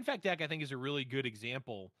the Infect deck. I think is a really good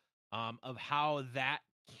example of how that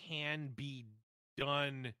can be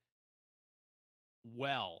done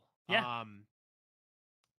well. Yeah.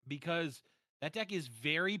 because that deck is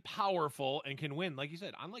very powerful and can win. Like you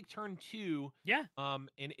said, on like turn 2. Yeah. And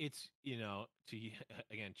it's, to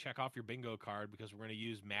again, check off your bingo card because we're going to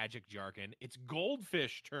use Magic jargon. It's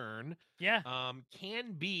Goldfish turn. Yeah.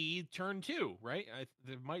 Can be turn 2, right?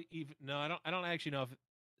 There might even I don't actually know if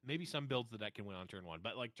maybe some builds the deck can win on turn 1,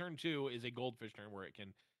 but like turn 2 is a Goldfish turn where it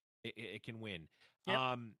can win.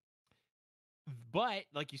 Yep. But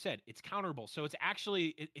like you said, it's counterable. So it's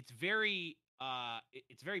actually it's very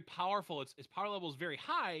powerful. Its power level is very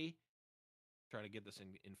high. Try to get this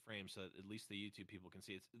in frame so that at least the YouTube people can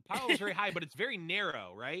see it. The power level is very high, but it's very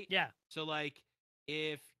narrow, right? Yeah. So like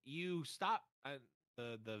if you stop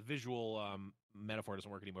the visual metaphor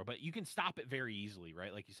doesn't work anymore, but you can stop it very easily,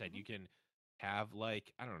 right? Like you said, you can have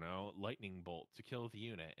like, I don't know, lightning bolt to kill the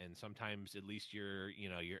unit, and sometimes at least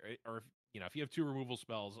if you have 2 removal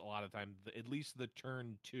spells, a lot of time at least the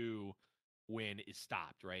turn 2 win is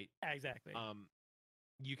stopped, right? Yeah, exactly.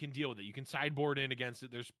 You can deal with it. You can sideboard in against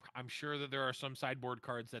it. I'm sure that there are some sideboard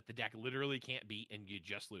cards that the deck literally can't beat and you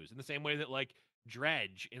just lose. In the same way that like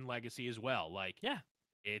Dredge in Legacy as well. Like, yeah,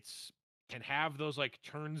 it's can have those like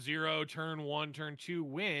turn 0, turn 1, turn 2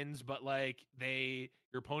 wins, but like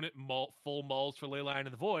your opponent full mulls for Leyline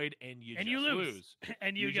of the Void and you lose.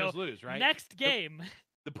 And you just lose, right? Next game.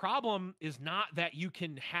 The problem is not that you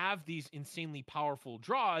can have these insanely powerful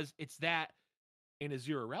draws. It's that in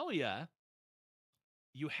Azure Aurelia,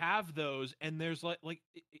 you have those, and there's like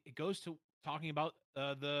it goes to talking about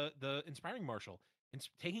the Inspiring Marshal. And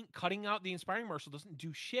cutting out the Inspiring Marshal doesn't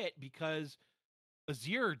do shit because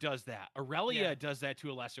Azir does that. Aurelia does that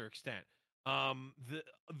to a lesser extent.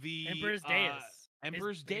 The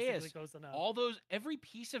Emperor's Deus, all those, every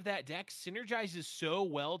piece of that deck synergizes so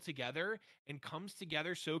well together and comes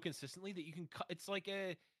together so consistently that you can cut. It's like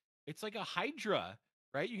a Hydra,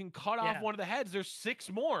 right? You can cut off one of the heads. There's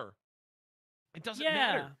 6 more. It doesn't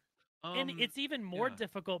matter. And it's even more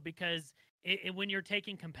difficult because when you're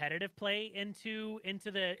taking competitive play into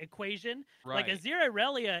the equation, like Azir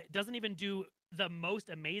Aurelia doesn't even do the most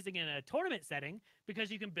amazing in a tournament setting because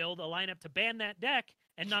you can build a lineup to ban that deck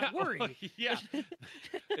and not worry.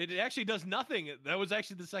 It actually does nothing. That was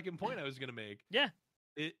actually the second point I was going to make. Yeah.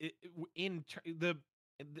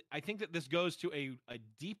 I think that this goes to a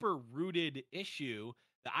deeper rooted issue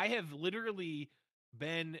that I have literally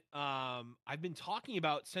been I've been talking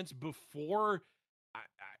about since before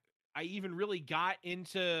I even really got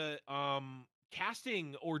into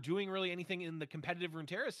casting or doing really anything in the competitive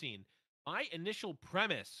Runeterra scene. My initial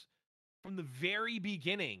premise from the very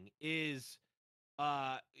beginning is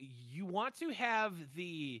you want to have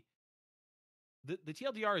the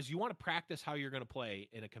TLDR is you want to practice how you're going to play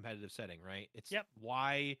in a competitive setting, right? It's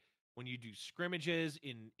why when you do scrimmages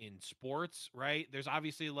in sports, right? There's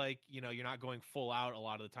obviously like, you're not going full out a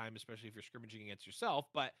lot of the time, especially if you're scrimmaging against yourself,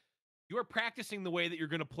 but you are practicing the way that you're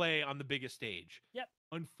going to play on the biggest stage. Yep.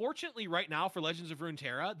 Unfortunately, right now for Legends of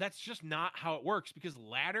Runeterra, that's just not how it works because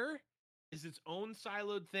ladder is its own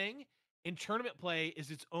siloed thing and tournament play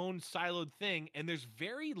is its own siloed thing. And there's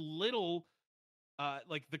very little,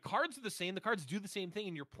 like the cards are the same. The cards do the same thing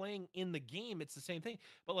and you're playing in the game. It's the same thing.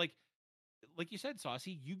 But like you said,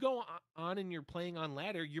 Saucy, you go on and you're playing on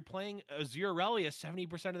ladder. You're playing Azir Aurelia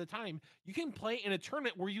 70% of the time. You can play in a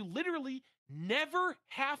tournament where you literally never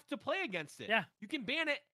have to play against it. Yeah. You can ban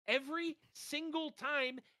it every single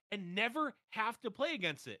time and never have to play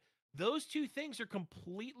against it. Those two things are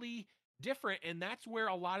completely different, and that's where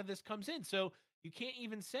a lot of this comes in. So you can't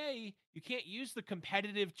use the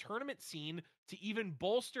competitive tournament scene to even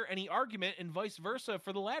bolster any argument and vice versa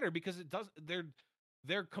for the ladder because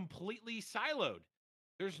they're completely siloed.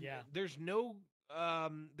 There's no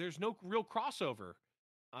real crossover.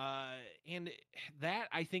 And that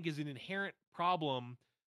I think is an inherent problem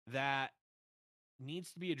that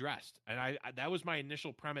needs to be addressed. And I that was my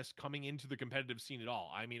initial premise coming into the competitive scene at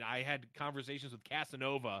all. I mean, I had conversations with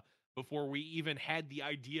Casanova before we even had the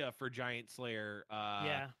idea for Giant Slayer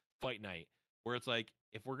Fight Night, where it's like,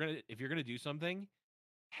 if you're gonna do something,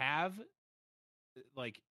 have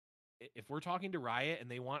like, if we're talking to Riot and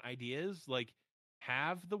they want ideas, like,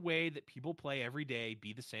 have the way that people play every day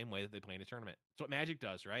be the same way that they play in a tournament. That's what Magic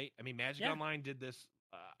does, right? I mean, Magic Online did this.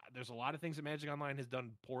 There's a lot of things that Magic Online has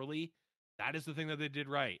done poorly. That is the thing that they did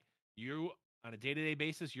right. You, on a day-to-day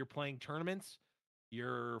basis, you're playing tournaments.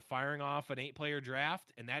 You're firing off an 8-player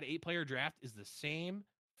draft, and that 8-player draft is the same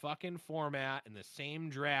fucking format and the same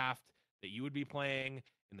draft that you would be playing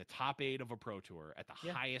in the top 8 of a Pro Tour at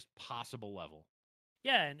the highest possible level.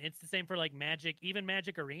 Yeah, and it's the same for like Magic, even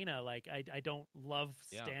Magic Arena. Like I don't love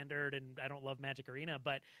Yeah. Standard and I don't love Magic Arena,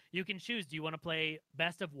 but you can choose. Do you want to play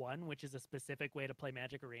best of one, which is a specific way to play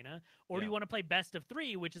Magic Arena, or do Yeah. you want to play best of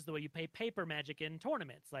three, which is the way you play paper Magic in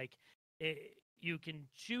tournaments? Like you can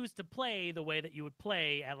choose to play the way that you would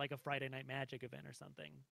play at like a Friday Night Magic event or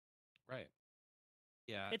something. Right.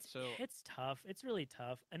 Yeah. It's So it's tough. It's really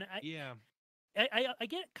tough, and yeah. I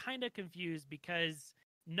get kind of confused because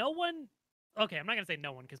no one. Okay, I'm not gonna say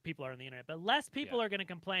no one because people are on the internet, but less people Yeah. are gonna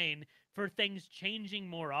complain for things changing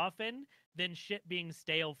more often than shit being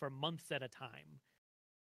stale for months at a time.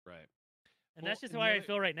 Right. And Well, that's just and how I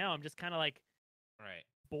feel right now. I'm just kind of like right.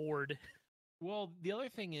 bored. Well, the other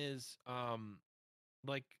thing is,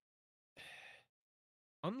 like,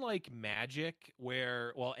 unlike Magic,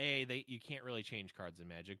 where you can't really change cards in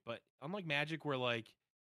Magic, but unlike Magic, where like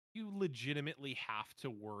you legitimately have to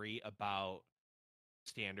worry about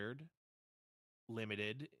standard,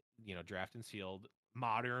 limited, draft and sealed,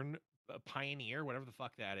 modern, pioneer, whatever the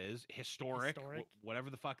fuck that is, historic, whatever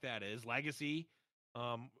the fuck that is, legacy.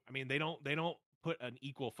 I mean, they don't put an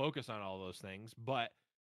equal focus on all those things, but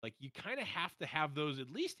like you kind of have to have those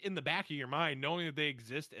at least in the back of your mind, knowing that they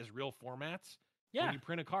exist as real formats Yeah, when you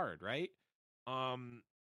print a card, right? Um,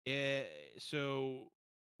 eh, so,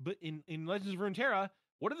 but in Legends of Runeterra,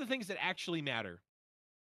 what are the things that actually matter?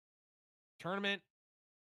 Tournament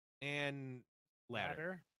and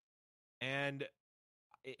ladder. And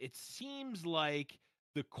it seems like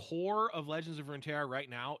the core of Legends of Runeterra right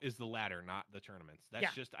now is the ladder, not the tournaments.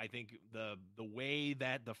 That's just, I think, the way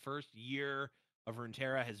that the first year of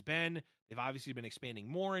Runeterra has been. They've obviously been expanding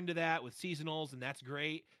more into that with seasonals, and that's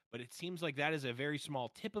great. But it seems like that is a very small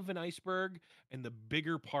tip of an iceberg, and the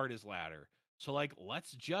bigger part is ladder. So, like,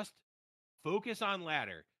 let's just focus on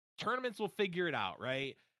ladder. Tournaments will figure it out,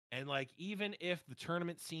 right? And like, even if the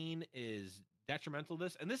tournament scene is detrimental to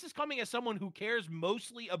this, and this is coming as someone who cares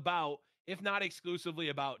mostly about, if not exclusively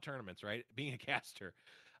about tournaments, right? Being a caster,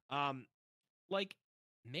 um, like,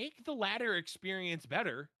 make the ladder experience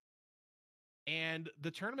better, and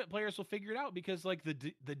the tournament players will figure it out because like the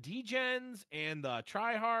degens and the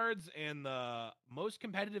tryhards and the most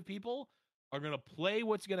competitive people are going to play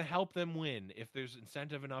what's going to help them win if there's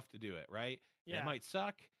incentive enough to do it, right? And it might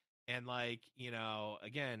suck, and like,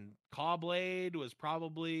 again, Cawblade was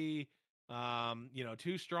probably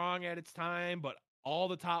too strong at its time, but all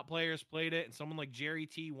the top players played it, and someone like Jerry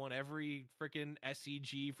T won every freaking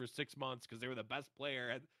SCG for 6 months because they were the best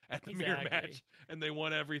player at the mirror match, and they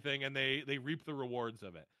won everything, and they reap the rewards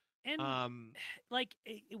of it. And like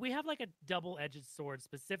we have like a double-edged sword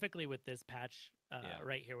specifically with this patch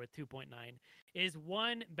right here with 2.9 is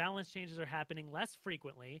one, balance changes are happening less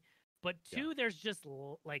frequently, but two, there's just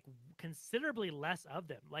like considerably less of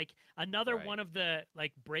them. Like another one of the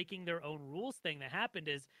like breaking their own rules thing that happened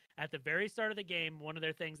is at the very start of the game, one of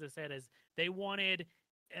their things they said is they wanted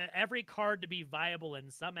every card to be viable in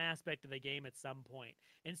some aspect of the game at some point.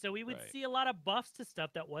 And so we would see a lot of buffs to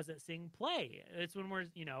stuff that wasn't seeing play. It's when we're,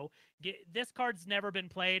 this card's never been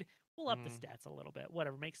played. We'll up the stats a little bit,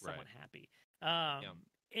 whatever makes someone happy.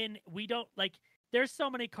 And we don't like, there's so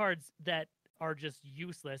many cards that are just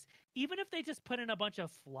useless. Even if they just put in a bunch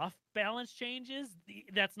of fluff balance changes,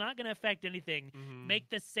 that's not going to affect anything. Make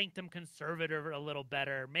the Sanctum Conservator a little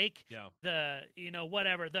better. Make the,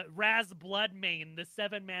 whatever, the Raz Bloodmane, the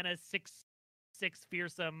 7 mana 6/6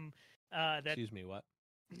 fearsome. Excuse me, what?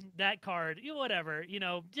 That card, whatever,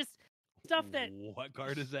 just stuff that. What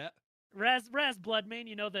card is that? Raz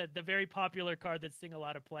Bloodmane, the very popular card that's seeing a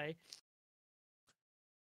lot of play.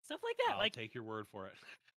 Stuff like that. I'll take your word for it.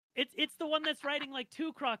 It's the one that's riding like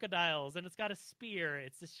 2 crocodiles and it's got a spear.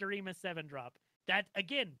 It's the Shurima 7-drop. That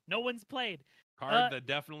again, no one's played. Card that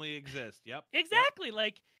definitely exists. Yep. Exactly. Yep.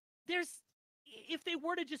 Like if they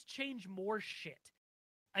were to just change more shit,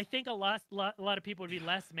 I think a lot of people would be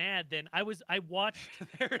less mad than I watched.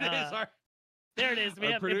 There it is. There it is. We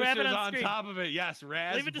have it on screen. top of it. Yes,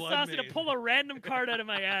 Raz. Leave it to Saucy to pull a random card out of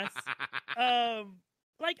my ass.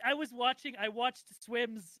 Like I watched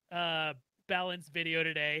Swim's balance video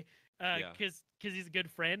today because he's a good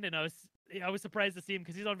friend, and I was surprised to see him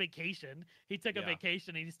because he's on vacation. He took a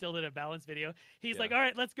vacation and he still did a balance video. He's like, all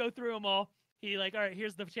right, let's go through them all. He like, all right,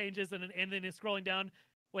 here's the changes, and then he's scrolling down.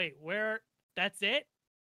 Wait, where? That's it?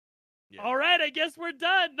 Yeah. All right, I guess we're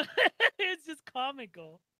done. It's just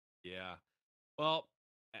comical. Yeah. Well,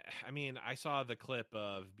 I mean, I saw the clip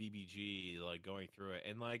of BBG like going through it,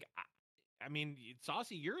 and like, I mean,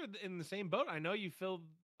 Saucy, you're in the same boat. I know you feel,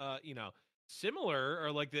 similar,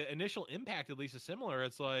 or like the initial impact at least is similar.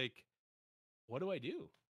 It's like, what do I do?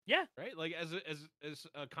 Yeah. Right. Like as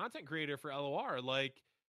a content creator for LOR, like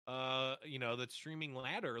that streaming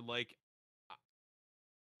ladder, like, uh,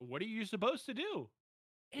 what are you supposed to do?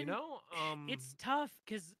 You And know? it's tough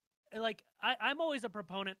because, like, I'm always a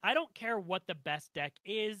proponent. I don't care what the best deck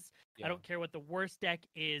is. I Yeah. don't care what the worst deck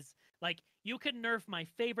is. Like, you can nerf my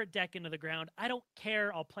favorite deck into the ground. I don't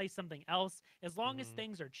care. I'll play something else. As long as Mhm.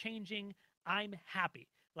 things are changing, I'm happy.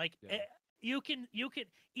 Like, Yeah. you can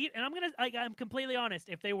eat, and I'm completely honest.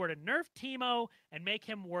 If they were to nerf Teemo and make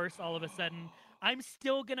him worse all of a sudden, I'm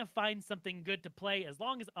still gonna find something good to play as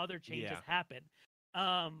long as other changes Yeah. happen.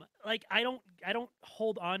 Like, I don't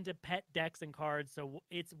hold on to pet decks and cards, so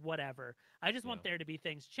it's whatever. I just Yeah. want there to be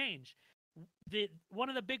things change. The One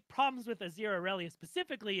of the big problems with Azir Aurelia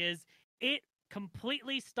specifically is it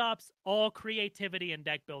completely stops all creativity in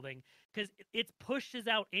deck building because it pushes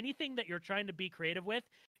out anything that you're trying to be creative with.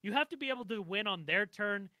 You have to be able to win on their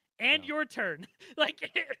turn and Yeah. your turn. Like,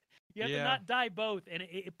 you have to Yeah. not die both, and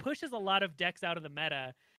it pushes a lot of decks out of the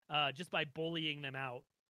meta just by bullying them out.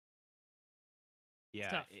 It's Yeah.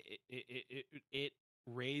 tough. It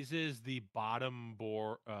raises the bottom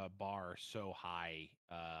bar so high,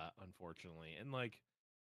 unfortunately. And like,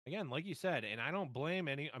 again, like you said, and I don't blame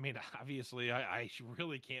any. I mean, obviously, I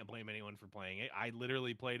really can't blame anyone for playing it. I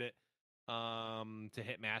literally played it to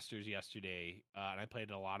hit Masters yesterday, and I played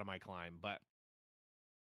it a lot of my climb. But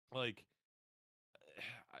like,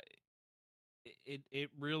 it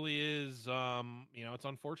really is, it's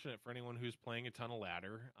unfortunate for anyone who's playing a ton of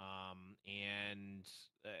ladder. And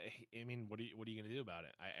I mean, what are you gonna do about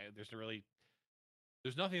it?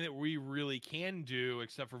 There's nothing that we really can do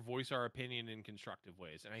except for voice our opinion in constructive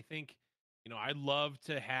ways. And I think, I'd love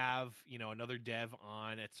to have, another dev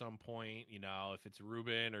on at some point, if it's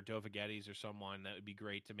Ruben or Dovagetes or someone, that would be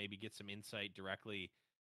great to maybe get some insight directly,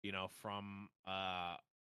 from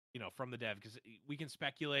the dev, because we can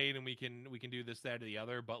speculate and we can do this, that, or the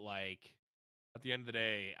other, but like at the end of the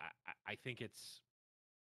day, I think it's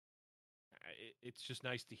just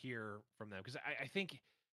nice to hear from them, because I think,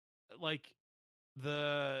 like,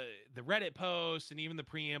 the Reddit post and even the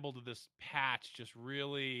preamble to this patch just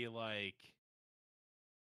really, like,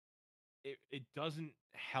 it doesn't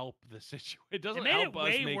help the situation. It It doesn't made it help us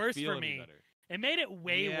way make worse for feel any me. better. It made it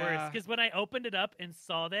way worse Yeah, because when I opened it up and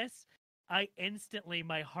saw this, I instantly,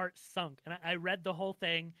 my heart sunk. And I read the whole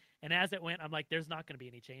thing. And as it went, I'm like, there's not going to be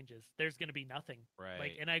any changes. There's going to be nothing. Like,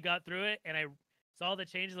 right. and I got through it and I saw the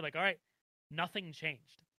changes. I'm like, all right, nothing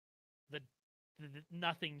changed.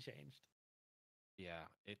 Nothing changed. Yeah,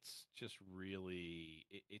 it's just really,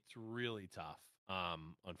 it's really tough.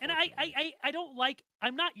 And Unfortunately. I don't like,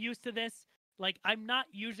 I'm not used to this. Like, I'm not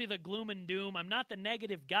usually the gloom and doom. I'm not the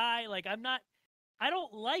negative guy. Like, I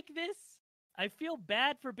don't like this. I feel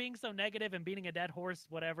bad for being so negative and beating a dead horse,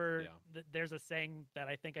 whatever. Yeah. There's a saying that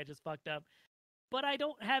I think I just fucked up. But I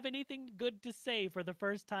don't have anything good to say for the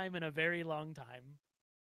first time in a very long time.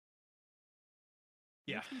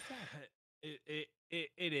 Yeah, Makes me sad.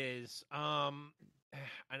 it is. And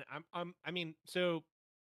I mean, so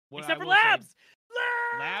what I Except for will say, labs!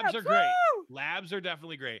 labs are Labs! great. Woo! Labs are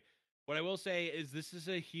definitely great. What I will say is this is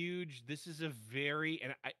a very,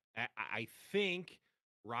 and I think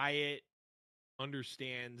Riot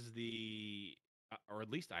understands or at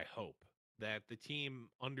least I hope that the team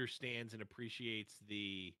understands and appreciates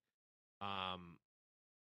um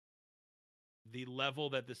the level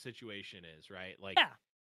that the situation is, right? Like, Yeah,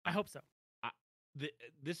 I I, hope so. I,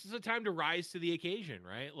 this is a time to rise to the occasion,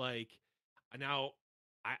 right? Like, now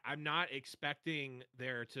I'm not expecting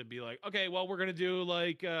there to be like, okay, well, we're gonna do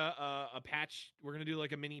like a patch. We're gonna do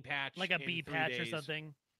like a mini Like patch a in B three patch or days,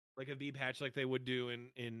 something. like a B patch, like they would do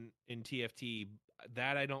in TFT.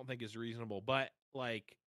 That I don't think is reasonable. But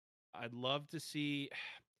like, I'd love to see.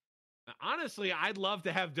 Honestly, I'd love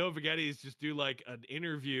to have Dovagetes just do like an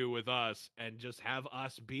interview with us and just have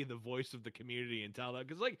us be the voice of the community and tell them,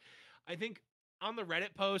 because, like, I think on the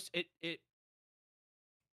Reddit post, it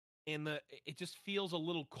just feels a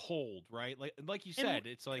little cold, right? Like you And said,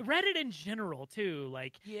 it's like, Reddit in general too.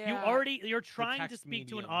 Like, yeah, you're the trying to text speak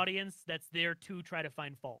to an medium, audience that's there to try to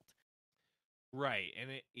find fault. right?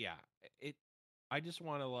 And it I just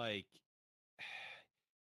want to, like,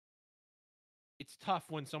 it's tough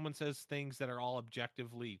when someone says things that are all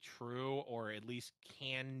objectively true, or at least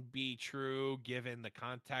can be true given the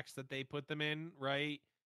context that they put them in, right?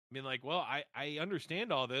 I mean, like, well, I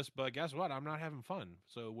understand all this, but guess what? I'm not having fun.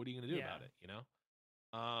 So what are you going to do Yeah. about it?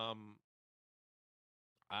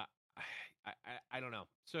 I I don't know.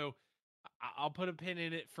 So I'll put a pin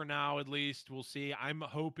in it for now. At least we'll see. I'm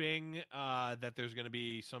hoping that there's going to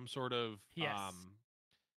be some sort of Yes.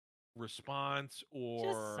 response Just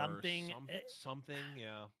or something. something.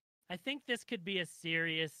 Yeah. I think this could be a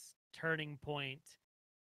serious turning point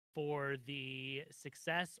for the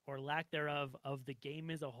success or lack thereof of the game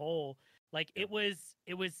as a whole. Like it was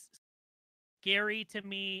scary to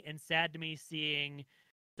me and sad to me seeing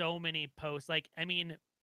so many posts. Like, I mean,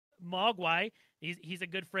 Mogwai, he's a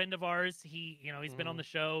good friend of ours. He's been on the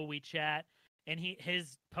show, we chat, and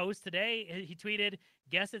his post today, he tweeted,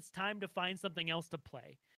 "Guess it's time to find something else to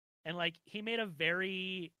play." And like he made a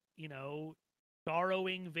very,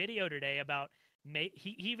 sorrowing video today about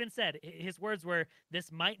he even said his words were,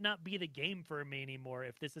 "This might not be the game for me anymore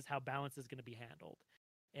if this is how balance is going to be handled."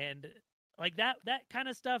 And like that kind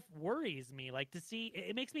of stuff worries me. Like to see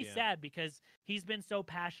it makes me sad because he's been so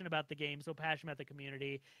passionate about the game, so passionate about the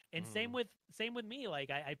community. And same with me. Like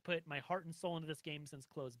I put my heart and soul into this game since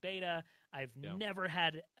closed beta. I've never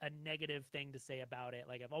had a negative thing to say about it.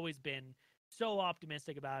 Like I've always been so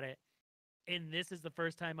optimistic about it. And this is the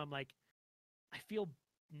first time I'm like, I feel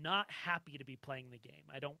not happy to be playing the game.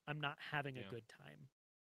 I'm not having a good time.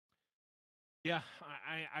 Yeah,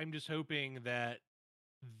 I'm just hoping that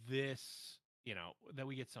this, that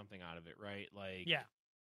we get something out of it, right? Like,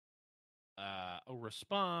 a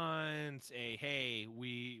response, hey,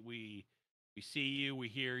 we see you, we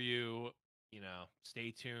hear you,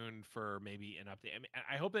 stay tuned for maybe an update. I mean,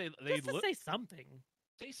 I hope they just say something.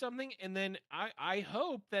 Say something, and then I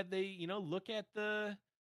hope that they,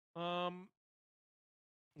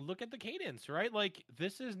 look at the cadence, right? Like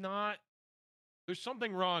this is not, there's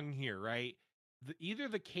something wrong here, right? Either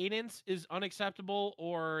the cadence is unacceptable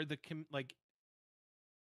or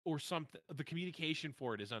or something, the communication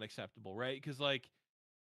for it is unacceptable, right? Because like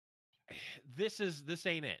this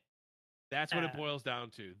ain't it. That's what it boils down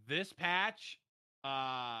to. This patch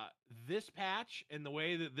and the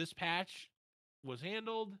way that this patch was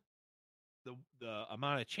handled, the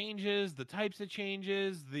amount of changes, the types of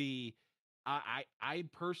changes, I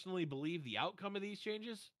personally believe the outcome of these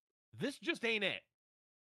changes, this just ain't it.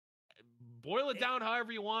 Boil it down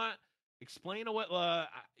however you want. Explain what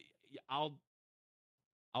I'll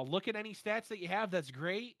look at any stats that you have. That's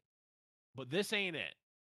great, but this ain't it.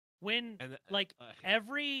 When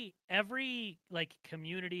every like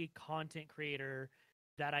community content creator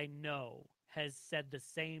that I know has said the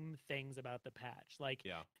same things about the patch. Like,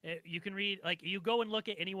 you can read, like, you go and look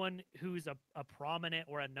at anyone who's a prominent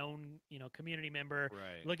or a known, community member.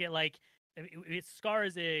 Right. Look at like it's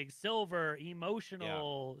Skarzig, Silver,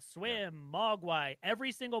 Emotional, Swim, Mogwai.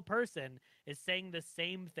 Every single person is saying the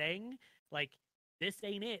same thing. Like, this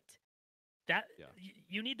ain't it. That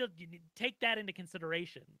you need to take that into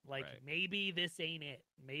consideration. Like maybe this ain't it.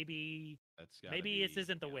 Maybe this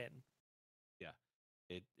isn't the win. Yeah,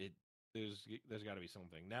 there's got to be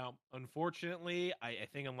something. Now, unfortunately, I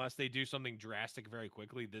think unless they do something drastic very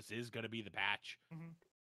quickly, this is going to be the patch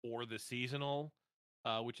or the seasonal,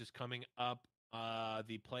 which is coming up.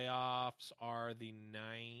 The playoffs are the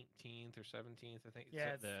 19th or 17th, I think.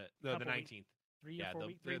 Yeah, the 19th. 3 or 4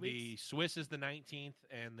 weeks. 3 weeks. The Swiss is the 19th,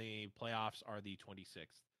 and the playoffs are the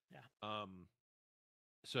 26th. Yeah.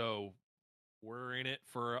 So we're in it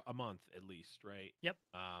for a month at least, right? Yep.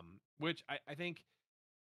 Which I think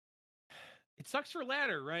it sucks for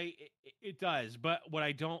ladder, right? It does, but what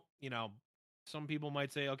I don't, some people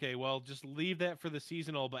might say, okay, well, just leave that for the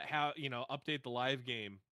seasonal, but how, update the live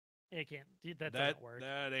game. It can't. That doesn't work.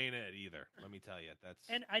 That ain't it either. Let me tell you,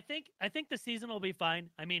 And I think the season will be fine.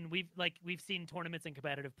 I mean, we've seen tournaments and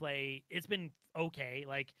competitive play. It's been okay.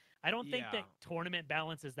 Like I don't think that tournament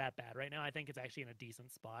balance is that bad right now. I think it's actually in a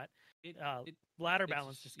decent spot. Ladder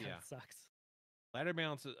balance just kind of sucks. Ladder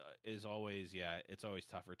balance is always it's always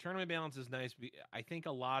tougher. Tournament balance is nice. I think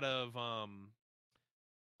a lot of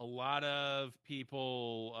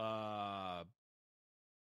people are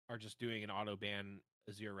just doing an auto ban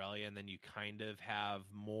Aziralia, and then you kind of have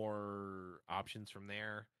more options from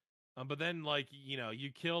there. But then, like, you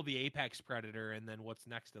kill the Apex Predator, and then what's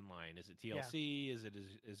next in line? Is it TLC? Yeah. Is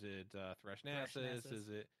it Thresh Nasus? Is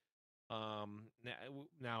it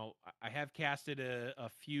now I have casted a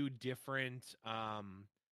few different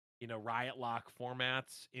Riot Lock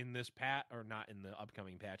formats in this patch, or not in the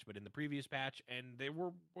upcoming patch, but in the previous patch, and there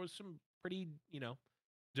was some pretty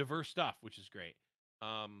diverse stuff, which is great.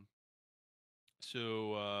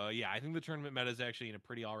 So I think the tournament meta is actually in a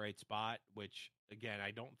pretty all right spot, which again I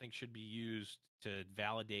don't think should be used to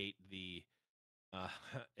validate the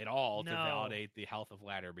at all to validate the health of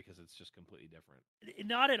ladder, because it's just completely different.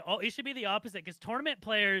 Not at all. It should be the opposite, because tournament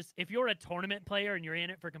players, if you're a tournament player and you're in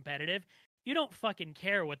it for competitive, you don't fucking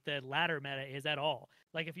care what the ladder meta is at all.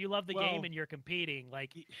 Like if you love the game and you're competing,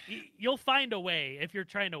 like you'll find a way if you're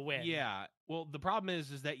trying to win. Yeah. Well, the problem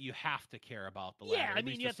is that you have to care about the ladder. Yeah, I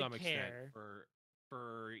mean, you have to some to care extent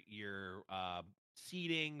for your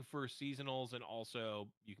seeding for seasonals, and also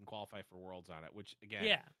you can qualify for worlds on it, which again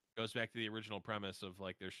Yeah. goes back to the original premise of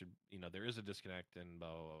like there should, there is a disconnect and blah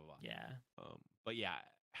blah blah. Blah. Yeah. But yeah,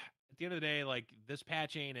 at the end of the day, like this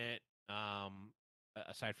patch ain't it.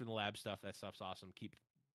 Aside from the lab stuff, that stuff's awesome. Keep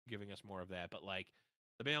giving us more of that. But like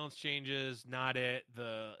the balance changes, not it.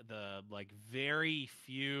 The like very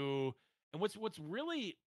few, and what's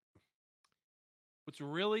really what's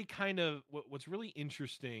really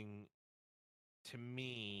interesting to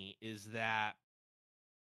me is that,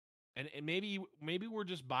 and maybe we're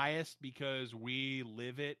just biased because we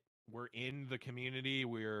live it, we're in the community,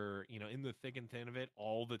 we're in the thick and thin of it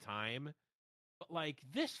all the time, but like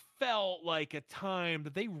this felt like a time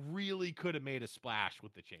that they really could have made a splash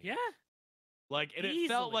with the change. Yeah. Like, and Easily. it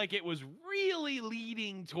felt like it was really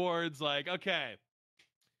leading towards like, okay,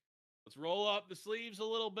 let's roll up the sleeves a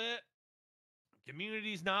little bit.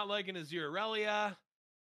 Community's not liking a Zerarelia.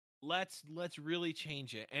 Let's really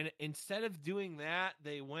change it. And instead of doing that,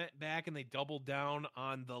 they went back and they doubled down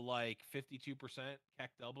on the like 52%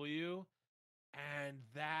 KEKW. And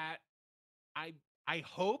that I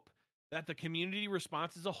hope that the community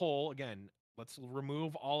response as a whole, again, let's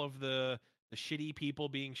remove all of the shitty people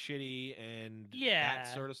being shitty and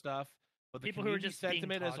that sort of stuff. But the people who are community just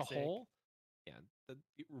sentiment as a toxic. whole,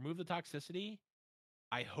 remove the toxicity.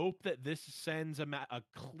 I hope that this sends a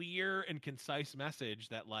clear and concise message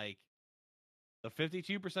that like the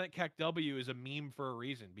 52% KEKW is a meme for a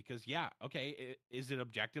reason, because is it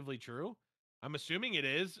objectively true? I'm assuming it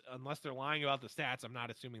is, unless they're lying about the stats. I'm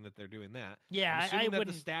not assuming that they're doing that. Yeah, I'm assuming I that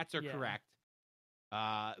wouldn't. the stats are correct.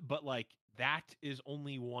 But like that is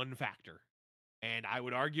only one factor, and I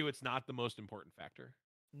would argue it's not the most important factor.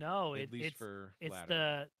 No, it's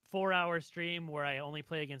the 4-hour stream where I only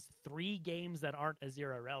play against 3 games that aren't a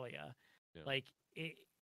Zerarelia. Yeah. Like it.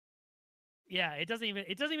 Yeah, it doesn't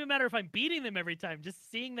even matter if I'm beating them every time. Just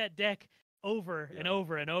seeing that deck over and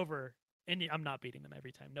over and over, and I'm not beating them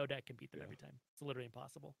every time. No deck can beat them every time. It's literally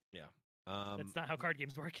impossible. Yeah, that's not how card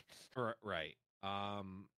games work. Right.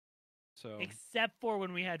 So except for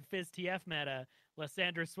when we had Fizz TF meta,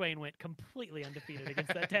 Lysandra Swain went completely undefeated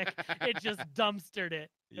against that deck. It just dumpstered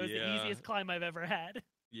it. It was the easiest climb I've ever had.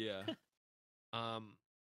 Yeah.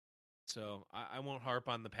 So I won't harp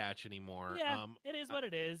on the patch anymore. Yeah, it is what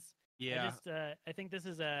it is. Yeah. I think this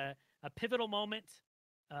is a pivotal moment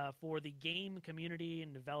for the game community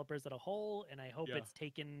and developers as a whole, and I hope it's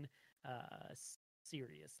taken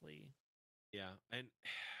seriously. Yeah, and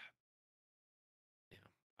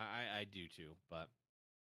I do too. But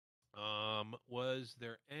was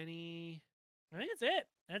there any? I think that's it.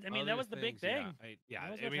 I mean, that was the big thing.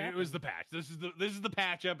 It was the patch. This is the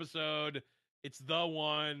patch episode. It's the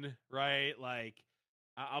one, right? Like,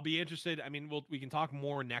 I'll be interested. I mean, we can talk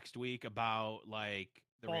more next week about like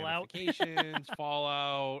the ramifications,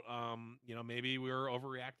 Fallout. Maybe we were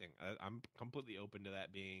overreacting. I'm completely open to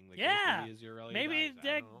that being like, maybe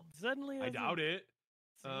deck suddenly. I doubt it.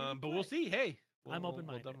 But we'll see. Hey, I'm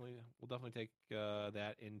open-minded. We'll definitely take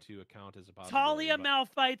that into account as a possibility. Talia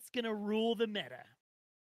Malphite's gonna rule the meta.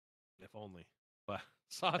 If only. But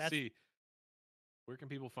Saucy, where can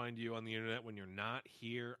people find you on the internet when you're not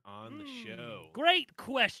here on the show? Great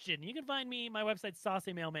question. You can find me. My website's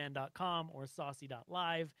saucymailman.com or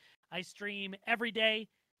saucy.live. I stream every day,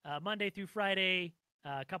 Monday through Friday,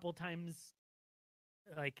 a couple times,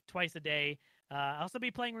 like twice a day. I'll also be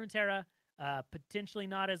playing Runeterra, potentially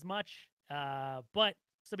not as much, but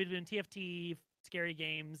still be doing TFT, scary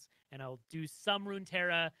games, and I'll do some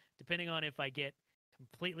Runeterra, depending on if I get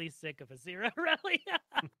completely sick of a Zerarelia.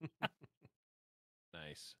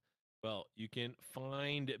 Nice. Well, you can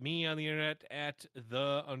find me on the internet at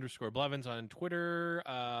 _Blevins on Twitter,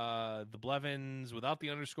 the Blevins without the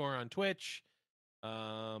underscore on Twitch. You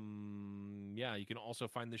can also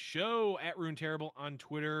find the show at Rune Terrible on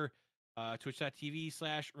Twitter,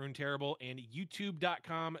 twitch.tv/RuneTerrible and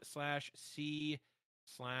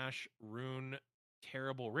youtube.com/C/Rune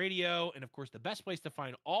Terrible Radio. And of course, the best place to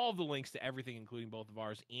find all of the links to everything, including both of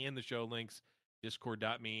ours and the show links,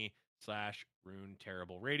 discord.me/Rune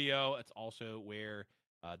Terrible Radio. It's also where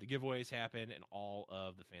the giveaways happen and all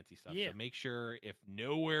of the fancy stuff. So make sure, if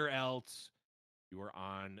nowhere else, you are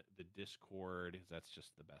on the Discord, because that's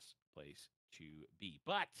just the best place to be.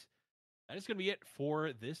 But that is going to be it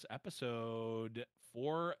for this episode.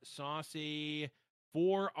 For Saucy,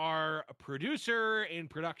 for our producer and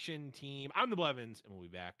production team, I'm the Blevins, and we'll be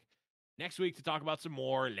back next week to talk about some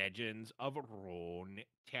more Legends of Runeterra.